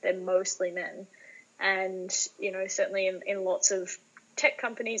 currently they're mostly men, and certainly in lots of tech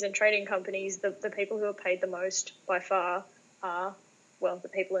companies and trading companies, the people who are paid the most by far are the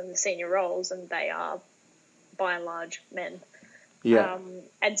people in the senior roles, and they are by and large men. Yeah.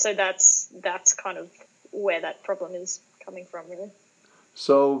 And so that's kind of where that problem is coming from, really.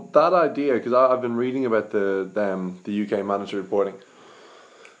 So that idea, because I've been reading about the UK mandatory reporting,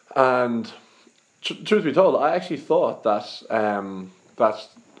 and truth be told, I actually thought that that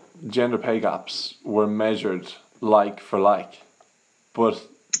gender pay gaps were measured like for like, but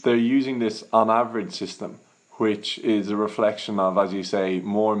they're using this on average system, which is a reflection of, as you say,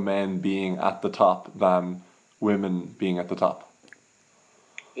 more men being at the top than women being at the top.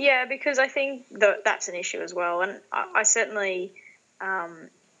 Yeah, because I think that's an issue as well, and I certainly, I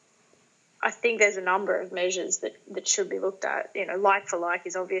think there's a number of measures that should be looked at. Like for like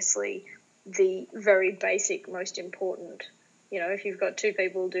is obviously the very basic, most important. If you've got two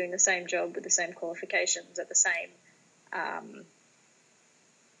people doing the same job with the same qualifications at the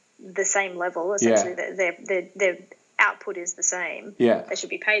same level, essentially, their output is the same. Yeah, they should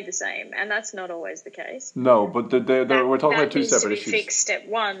be paid the same, and that's not always the case. No, but we're talking about two separate issues. That needs to be fixed, step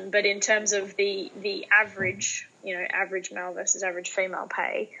one. But in terms of the average, average male versus average female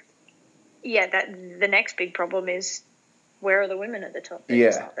pay, that the next big problem is where are the women at the top? They're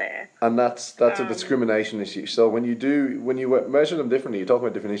just not there. And that's a discrimination issue. So when you measure them differently, you're talking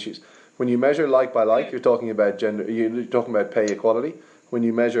about different issues. When you measure like by like, you're talking about gender. You're talking about pay equality. when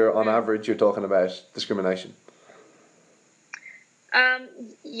you measure on average, you're talking about discrimination?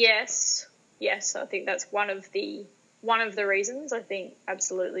 Yes. I think that's one of the reasons. I think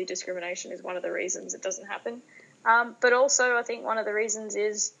absolutely discrimination is one of the reasons it doesn't happen. But also, I think one of the reasons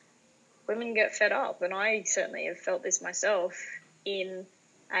is women get fed up, and I certainly have felt this myself in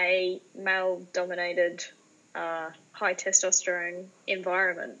a male-dominated, high testosterone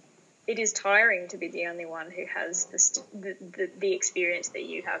environment. It is tiring to be the only one who has the experience that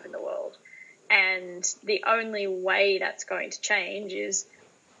you have in the world. And the only way that's going to change is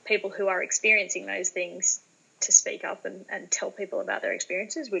people who are experiencing those things to speak up and tell people about their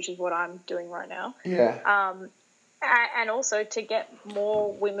experiences, which is what I'm doing right now. Yeah. And also to get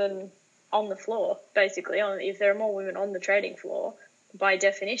more women on the floor, basically. If there are more women on the trading floor, by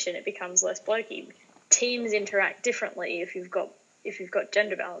definition, it becomes less blokey. Teams interact differently if you've got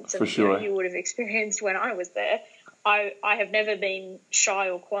gender balance. For sure. You would have experienced when I was there. I have never been shy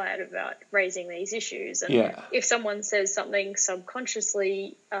or quiet about raising these issues. And if someone says something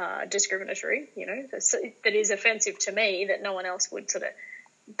subconsciously discriminatory, that is offensive to me, that no one else would sort of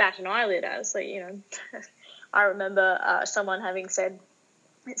bat an eyelid as, I remember someone having said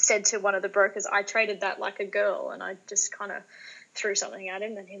to one of the brokers, I traded that like a girl, and I just kind of threw something at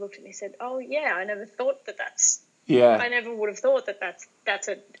him, and he looked at me and said, oh, yeah, I never thought that's... Yeah. I never would have thought that's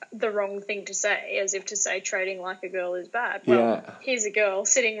the wrong thing to say, as if to say trading like a girl is bad. Well, here's a girl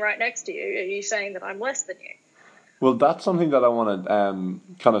sitting right next to you. Are you saying that I'm less than you? Well, that's something that I want to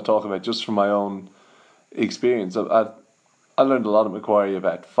kind of talk about just from my own experience. I learned a lot at Macquarie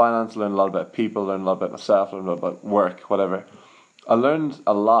about finance, learned a lot about people, learned a lot about myself, learned a lot about work, whatever. I learned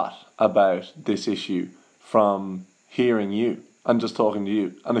a lot about this issue from hearing you and just talking to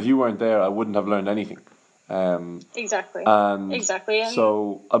you. And if you weren't there, I wouldn't have learned anything. Exactly. Exactly.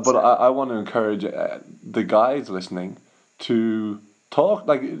 So, but I want to encourage the guys listening to talk.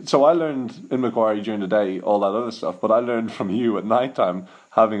 So I learned in Macquarie during the day all that other stuff, but I learned from you at night time,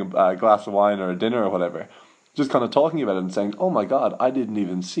 having a glass of wine or a dinner or whatever, just kind of talking about it and saying, "Oh my God, I didn't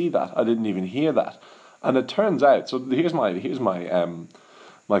even see that. I didn't even hear that." And it turns out. So here's my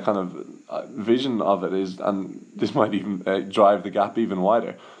my kind of vision of it is, and this might even drive the gap even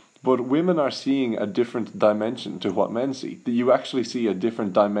wider. But women are seeing a different dimension to what men see. You actually see a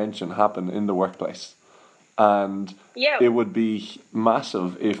different dimension happen in the workplace. And it would be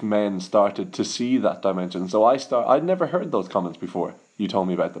massive if men started to see that dimension. So I'd never heard those comments before. You told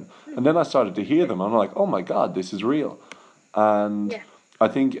me about them. And then I started to hear them. And I'm like, oh my God, this is real. And I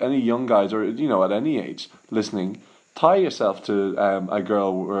think any young guys, or, at any age, listening, tie yourself to a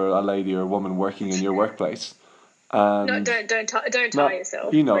girl or a lady or a woman working in your workplace. And no, don't tie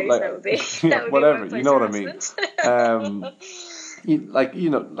yourself. Please. That would be whatever. You know what I mean.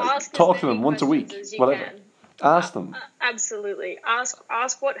 Talk to them once a week. Whatever. Ask them. Absolutely.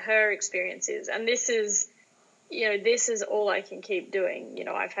 Ask what her experience is, and this is all I can keep doing.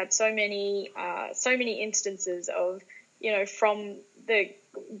 I've had so many instances of, from the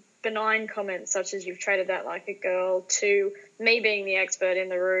benign comments such as you've traded that like a girl to me being the expert in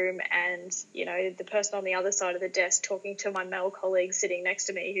the room and, the person on the other side of the desk talking to my male colleague sitting next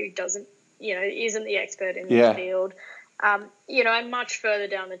to me who doesn't, isn't the expert in the field. And much further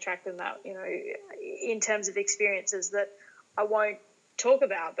down the track than that, in terms of experiences that I won't talk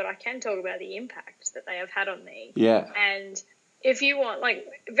about, but I can talk about the impact that they have had on me. Yeah. And if you want,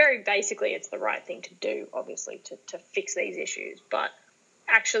 very basically, it's the right thing to do, obviously, to fix these issues. But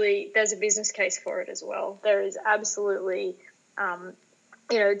actually, there's a business case for it as well. There is absolutely,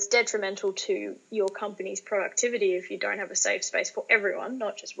 it's detrimental to your company's productivity if you don't have a safe space for everyone,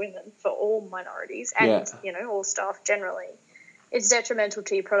 not just women, for all minorities and, all staff generally. It's detrimental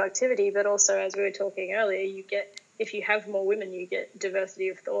to your productivity, but also, as we were talking earlier, if you have more women, you get diversity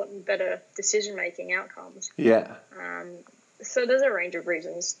of thought and better decision-making outcomes. Yeah. So there's a range of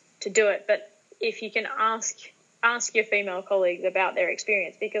reasons to do it, but if you can ask your female colleagues about their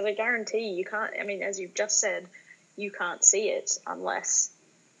experience, because I guarantee you can't, as you've just said, you can't see it unless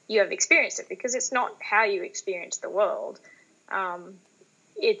you have experienced it, because it's not how you experience the world.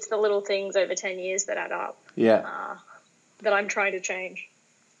 It's the little things over 10 years that add up. Yeah. That I'm trying to change.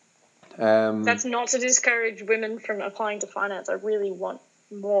 That's not to discourage women from applying to finance. I really want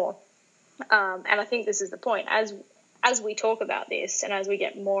more. And I think this is the point. As we talk about this and as we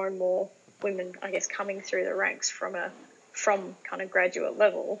get more and more women, I guess, coming through the ranks from kind of graduate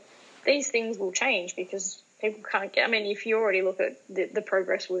level, these things will change because people can't get... if you already look at the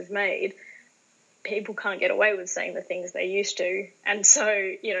progress we've made, people can't get away with saying the things they used to. And so,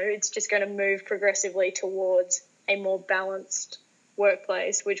 it's just going to move progressively towards a more balanced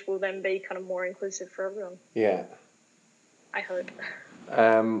workplace, which will then be kind of more inclusive for everyone. Yeah. I hope.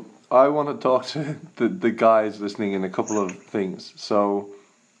 I want to talk to the guys listening in a couple of things. So,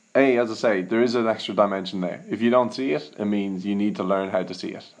 as I say, there is an extra dimension there. If you don't see it, it means you need to learn how to see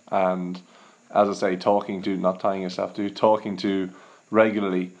it. And as I say, not tying yourself to, talking to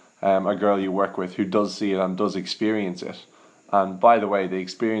regularly a girl you work with who does see it and does experience it. And by the way, they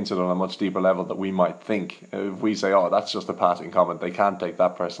experience it on a much deeper level that we might think. If we say, oh, that's just a passing comment, they can't take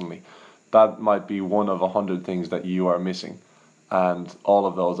that personally. That might be one of 100 things that you are missing. And all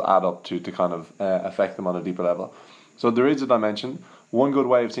of those add up to kind of affect them on a deeper level. So there is a dimension. One good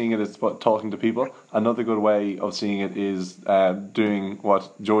way of seeing it is talking to people. Another good way of seeing it is doing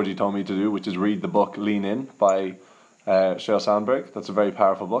what Georgie told me to do, which is read the book Lean In by Sheryl Sandberg. That's a very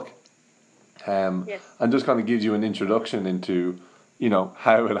powerful book. Yes. And just kind of gives you an introduction into,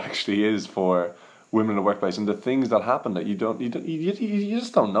 how it actually is for women in the workplace and the things that happen that you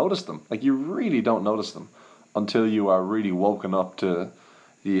just don't notice them. Like, you really don't notice them until you are really woken up to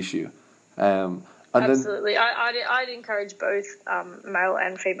the issue. And Absolutely. I'd encourage both male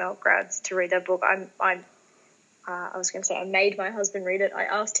and female grads to read that book. I was going to say I made my husband read it. I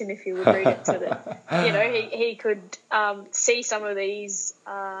asked him if he would read it so that he could see some of these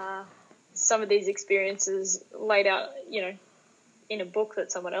experiences laid out in a book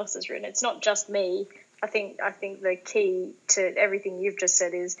that someone else has written. It's not just me. I think the key to everything you've just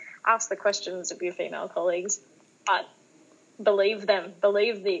said is ask the questions of your female colleagues, but believe them.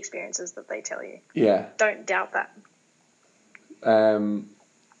 Believe the experiences that they tell you. Yeah. Don't doubt that.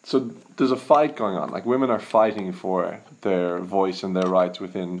 So there's a fight going on. Like, women are fighting for their voice and their rights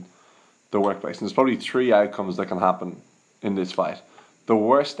within the workplace. And there's probably 3 outcomes that can happen in this fight. The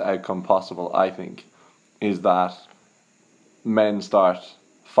worst outcome possible, I think, is that men start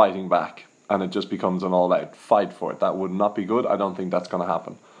fighting back and it just becomes an all-out fight for it. That would not be good. I don't think that's going to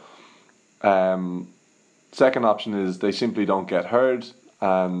happen. Second option is they simply don't get heard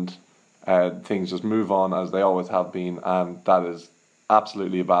and things just move on as they always have been, and that is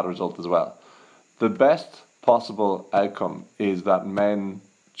absolutely a bad result as well. The best possible outcome is that men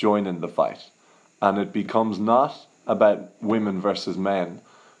join in the fight and it becomes not about women versus men,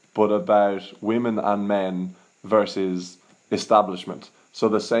 but about women and men versus establishment. So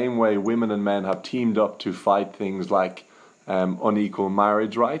the same way women and men have teamed up to fight things like unequal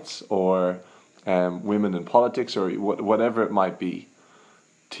marriage rights or women in politics or whatever it might be,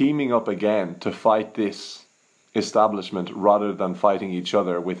 teaming up again to fight this establishment rather than fighting each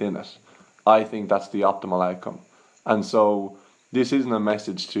other within it, I think that's the optimal outcome. And so this isn't a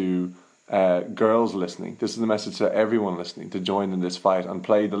message to girls listening. This is a message to everyone listening to join in this fight and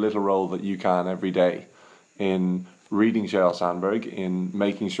play the little role that you can every day in reading Sheryl Sandberg, in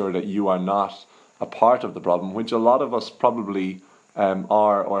making sure that you are not a part of the problem, which a lot of us probably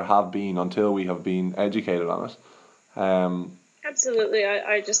are or have been until we have been educated on it. Absolutely.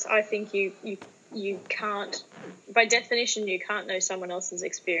 I think you can't, by definition, you can't know someone else's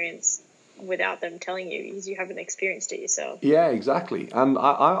experience without them telling you, because you haven't experienced it yourself. Yeah, exactly. And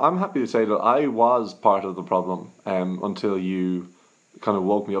I'm happy to say that I was part of the problem until you kind of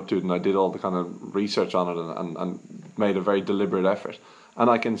woke me up to it, and I did all the kind of research on it and made a very deliberate effort. And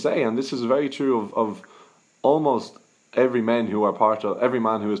I can say, and this is very true of almost every man who is part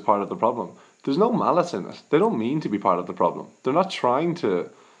of the problem, there's no malice in it. They don't mean to be part of the problem. They're not trying to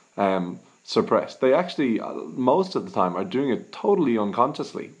suppress. They actually, most of the time, are doing it totally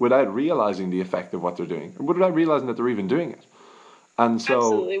unconsciously without realizing the effect of what they're doing, without realizing that they're even doing it. And so,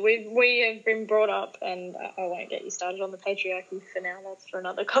 absolutely, we have been brought up, and I won't get you started on the patriarchy for now. That's for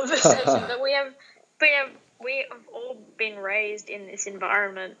another conversation. But we have all been raised in this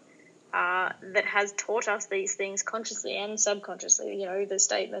environment that has taught us these things consciously and subconsciously. You know, the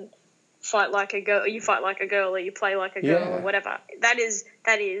statement, "Fight like a girl," you fight like a girl, or you play like a girl, or whatever. That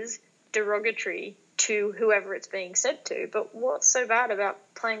is derogatory to whoever it's being said to. But what's so bad about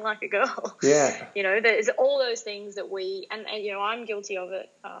playing like a girl? Yeah. You know, there's all those things that we, and you know, I'm guilty of it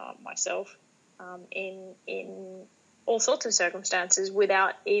myself in all sorts of circumstances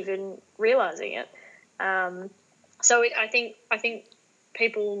without even realizing it. So I think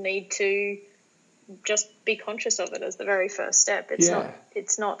people need to just be conscious of it as the very first step.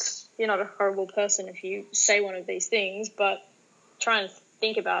 It's not you're not a horrible person if you say one of these things, but try and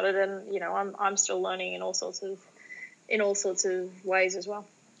think about it. And you know, I'm still learning in all sorts of ways as well.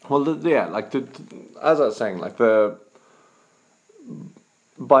 Well, as I was saying,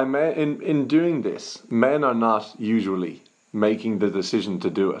 by men in doing this, men are not usually making the decision to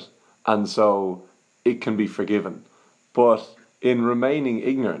do it, and so it can be forgiven. But in remaining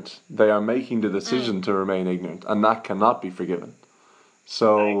ignorant, they are making the decision to remain ignorant, and that cannot be forgiven. I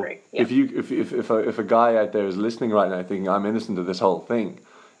So agree. Yeah. if a guy out there is listening right now thinking I'm innocent of this whole thing,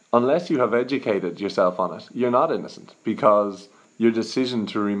 unless you have educated yourself on it, you're not innocent because your decision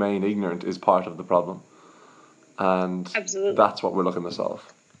to remain ignorant is part of the problem, and Absolutely. that's what we're looking to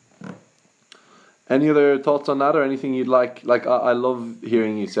solve. Any other thoughts on that, or anything you'd like? Like I love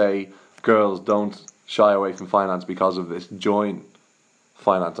hearing you say, "Girls, don't shy away from finance because of this. Join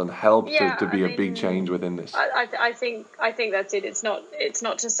finance and help Yeah, to I be a big change mean, within this." I think that's it. It's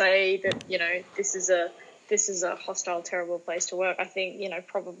not to say that this is a hostile, terrible place to work. I think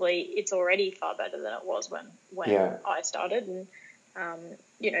probably it's already far better than it was when Yeah. I started. And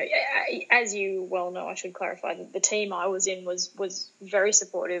as you well know, I should clarify that the team I was in was very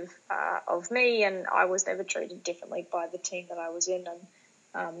supportive of me, and I was never treated differently by the team that I was in.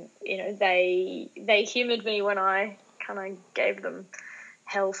 And they humoured me when I kind of gave them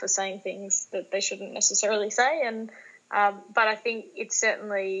hell for saying things that they shouldn't necessarily say. And but I think it's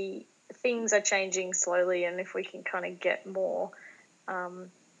certainly, things are changing slowly, and if we can kind of get more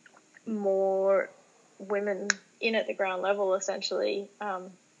women in at the ground level, essentially,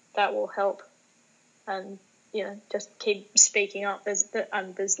 that will help. And just keep speaking up. There's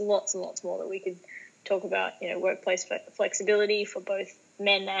lots and lots more that we could talk about. Workplace flexibility for both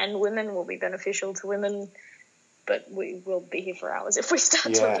men and women will be beneficial to women, but we will be here for hours if we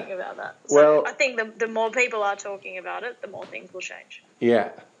start talking about that. So Well, I think the more people are talking about it, the more things will change. yeah.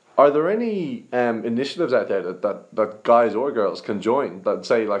 Are there any initiatives out there that guys or girls can join that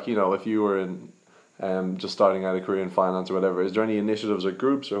say, like, if you were in just starting out a career in finance or whatever, is there any initiatives or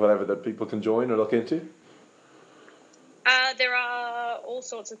groups or whatever that people can join or look into? There are all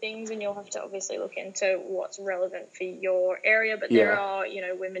sorts of things, and you'll have to obviously look into what's relevant for your area. But there are,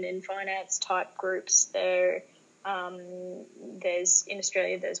 women in finance type groups. There's in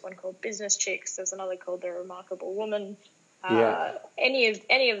Australia. There's one called Business Chicks. There's another called The Remarkable Woman.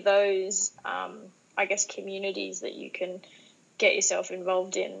 Any of those, I guess, communities that you can get yourself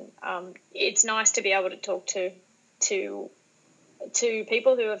involved in. It's nice to be able to talk to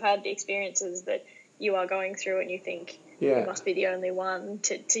people who have had experiences that you are going through, and you think you must be the only one.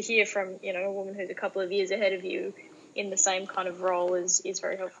 To hear from a woman who's a couple of years ahead of you in the same kind of role is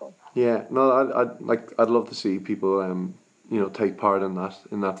very helpful. Yeah, no, I'd love to see people take part in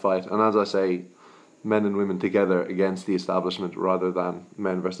that fight, and as I say, men and women together against the establishment rather than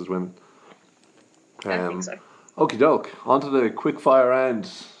men versus women. I think so. Okie doke. On to the quick fire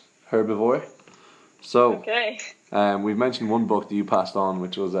round, herbivore. So, okay. We've mentioned one book that you passed on,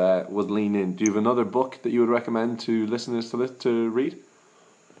 which was Lean In. Do you have another book that you would recommend to listeners to read?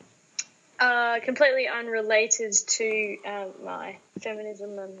 Completely unrelated to my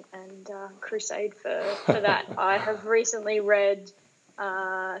feminism and crusade for that. I have recently read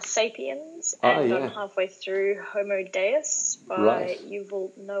Sapiens, and I'm halfway through Homo Deus by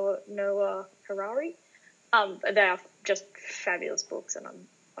Yuval Noah Harari. They are just fabulous books, and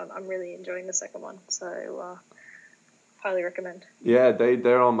I'm really enjoying the second one. So highly recommend. Yeah,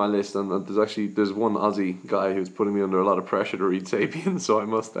 they're on my list, and there's one Aussie guy who's putting me under a lot of pressure to read *Sapiens*, so I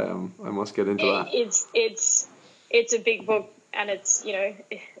must get into that. It's a big book, and it's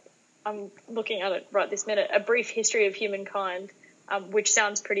I'm looking at it right this minute. A Brief History of Humankind, which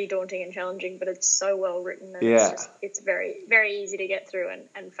sounds pretty daunting and challenging, but it's so well written, and it's very, very easy to get through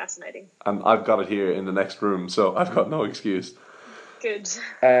and fascinating. And I've got it here in the next room, so I've got no excuse. Good.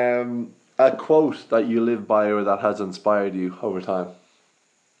 A quote that you live by or that has inspired you over time?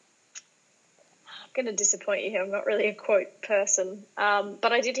 I'm going to disappoint you here. I'm not really a quote person.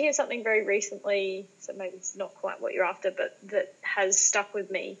 But I did hear something very recently, so maybe it's not quite what you're after, but that has stuck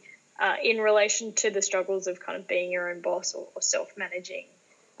with me in relation to the struggles of kind of being your own boss or self-managing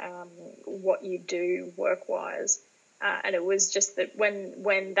what you do work-wise. And it was just that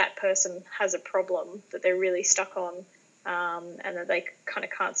when that person has a problem that they're really stuck on, and that they kind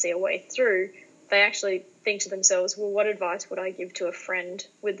of can't see a way through, they actually think to themselves, well, what advice would I give to a friend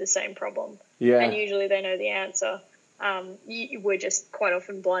with the same problem? Yeah. And usually they know the answer. We're just quite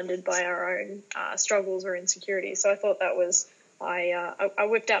often blinded by our own struggles or insecurities. So I thought that was, I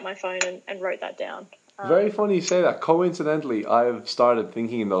whipped out my phone and wrote that down. Very funny you say that. Coincidentally, I've started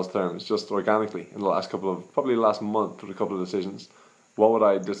thinking in those terms just organically in the last probably the last month with a couple of decisions. What would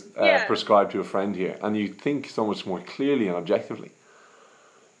I just prescribe to a friend here? And you think so much more clearly and objectively.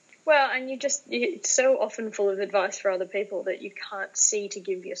 Well, and you're so often full of advice for other people that you can't see to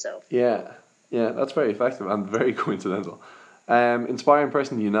give yourself. Yeah, that's very effective and very coincidental. Inspiring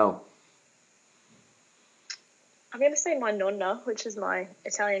person you know? I'm going to say my nonna, which is my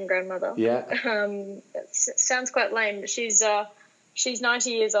Italian grandmother. Yeah. It sounds quite lame, but she's She's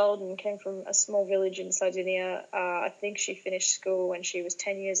 90 years old and came from a small village in Sardinia. I think she finished school when she was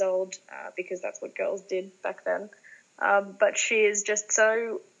 10 years old because that's what girls did back then. But she is just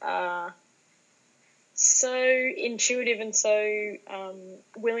so intuitive and so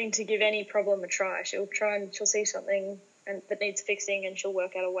willing to give any problem a try. She'll see something that needs fixing and she'll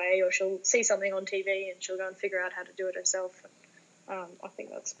work out a way, or she'll see something on TV and she'll go and figure out how to do it herself. I think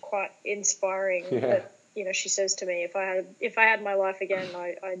that's quite inspiring. Yeah. That, she says to me, if I had my life again,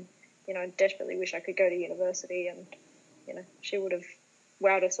 I desperately wish I could go to university, and she would have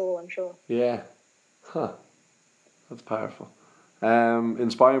wowed us all, I'm sure. Yeah. Huh. That's powerful.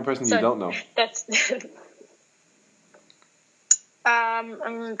 Inspiring person you don't know. That's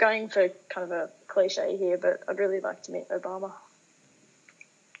I'm going for kind of a cliche here, but I'd really like to meet Obama.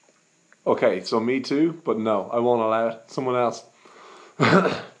 Okay, so me too, but no, I won't allow it. Someone else.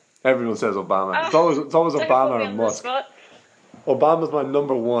 Everyone says Obama. It's always Obama or Musk. Obama's my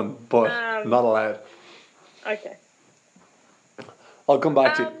number one, but not allowed. Okay. I'll come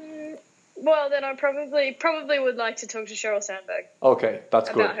back to you. Well, then I probably would like to talk to Sheryl Sandberg. Okay, that's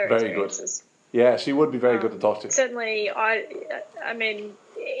good. About her Very good. experiences. Yeah, she would be very good to talk to. Certainly, I mean,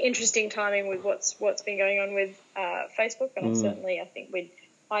 interesting timing with what's been going on with Facebook, and I think we'd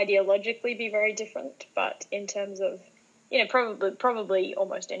ideologically be very different, but in terms of probably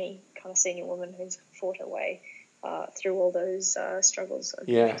almost any kind of senior woman who's fought her way through all those struggles, I'd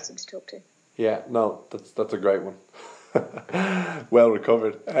be interested to talk to. Yeah, no, that's a great one. Well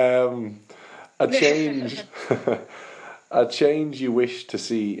recovered. A change, a change you wish to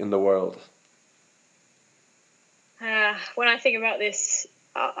see in the world. When I think about this,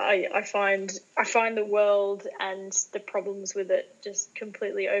 I find the world and the problems with it just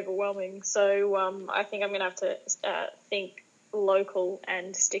completely overwhelming. So I think I'm going to have to think local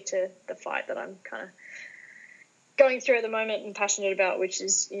and stick to the fight that I'm kind of going through at the moment and passionate about, which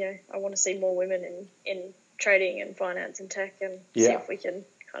is, I want to see more women in trading and finance and tech, and see if we can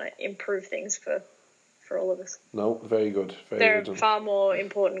kind of improve things for all of us. No, very good. There are far more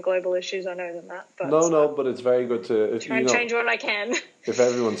important global issues, I know, than that. But but it's very good to try and change what I can. If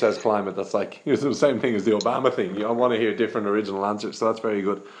everyone says climate, that's like it's the same thing as the Obama thing. I want to hear different original answers, so that's very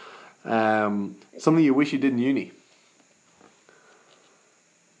good. Something you wish you did in uni.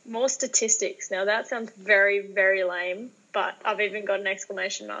 More statistics. Now that sounds very, very lame, but I've even got an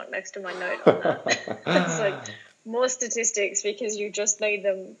exclamation mark next to my note on that. It's like more statistics, because you just need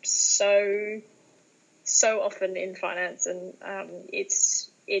them so often in finance, and it's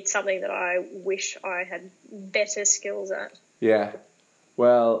something that I wish I had better skills at. Yeah.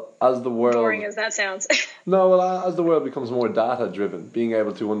 Well, as the world... Boring as that sounds. No, well, as the world becomes more data-driven, being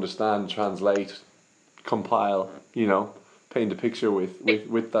able to understand, translate, compile, paint a picture with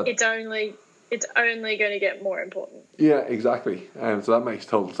that... It's only going to get more important. Yeah, exactly. So that makes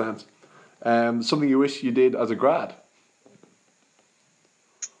total sense. Something you wish you did as a grad?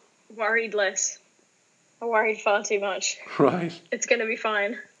 Worried less. I worried far too much. Right. It's going to be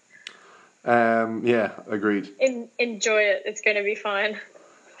fine. Yeah, agreed. Enjoy it. It's going to be fine.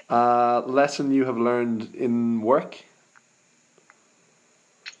 Lesson you have learned in work?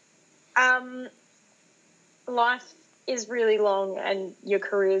 Life is really long, and your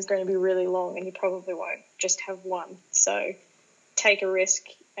career is going to be really long, and you probably won't just have one. So take a risk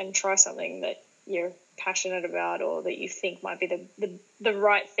and try something that you're passionate about, or that you think might be the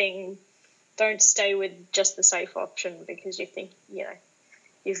right thing. Don't stay with just the safe option because you think,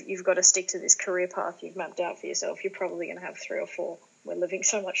 you've got to stick to this career path you've mapped out for yourself. You're probably going to have 3 or 4. We're living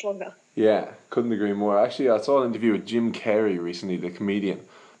so much longer. Yeah, couldn't agree more. Actually, I saw an interview with Jim Carrey recently, the comedian.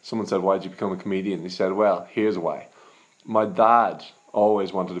 Someone said, "Why did you become a comedian?" He said, "Well, here's why. My dad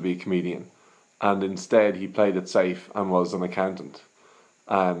always wanted to be a comedian, and instead he played it safe and was an accountant.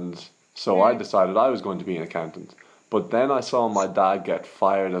 And so I decided I was going to be an accountant. But then I saw my dad get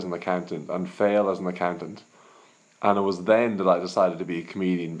fired as an accountant and fail as an accountant. And it was then that I decided to be a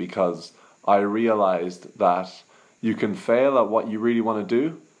comedian, because I realized that you can fail at what you really want to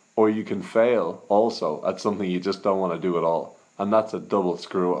do, or you can fail also at something you just don't want to do at all. And that's a double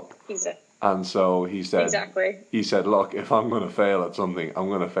screw up." And so he said, exactly. He said, "Look, if I'm going to fail at something, I'm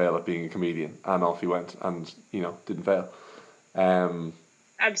going to fail at being a comedian." And off he went, and didn't fail.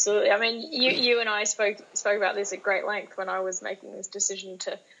 Absolutely. I mean, you and I spoke about this at great length when I was making this decision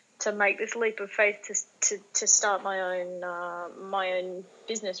to make this leap of faith to start my own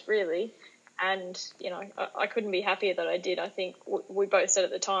business, really. And I couldn't be happier that I did. I think we both said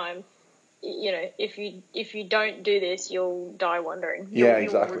at the time, if you don't do this, you'll die wondering.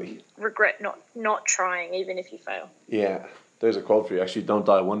 Exactly. You'll regret not trying, even if you fail. Yeah, there's a quote for you. Actually, don't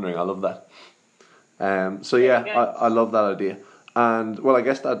die wondering. I love that. So yeah, I love that idea. And well, I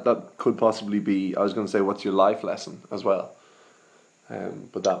guess that could possibly be. I was going to say, what's your life lesson as well?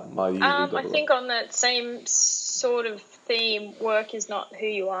 But that might easily double I think on that same sort of theme, work is not who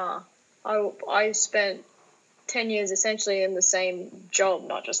you are. I spent 10 years essentially in the same job,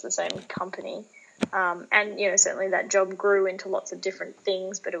 not just the same company. And, certainly that job grew into lots of different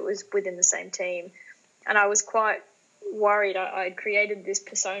things, but it was within the same team. And I was quite worried. I'd created this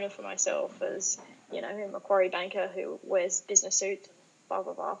persona for myself as, a Macquarie banker who wears business suits, blah,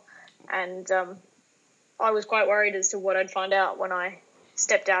 blah, blah. And I was quite worried as to what I'd find out when I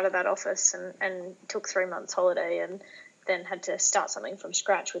stepped out of that office and took 3 months holiday and then had to start something from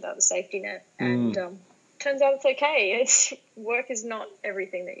scratch without the safety net. And turns out it's okay. Work is not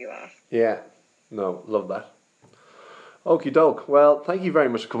everything that you are. Yeah. No, love that. Okie doke. Well, thank you very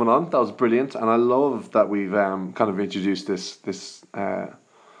much for coming on. That was brilliant, and I love that we've kind of introduced this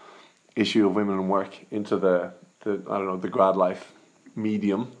issue of women and work into the the grad life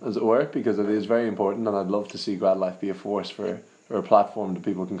medium, as it were, because it is very important, and I'd love to see grad life be a force or a platform that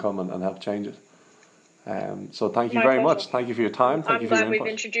people can come and help change it. So thank you very much. Thank you for your time. Thank you for your input. I'm glad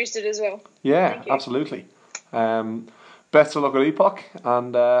we've introduced it as well. Yeah, absolutely. Best of luck at Epoch,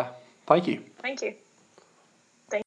 and thank you. Thank you.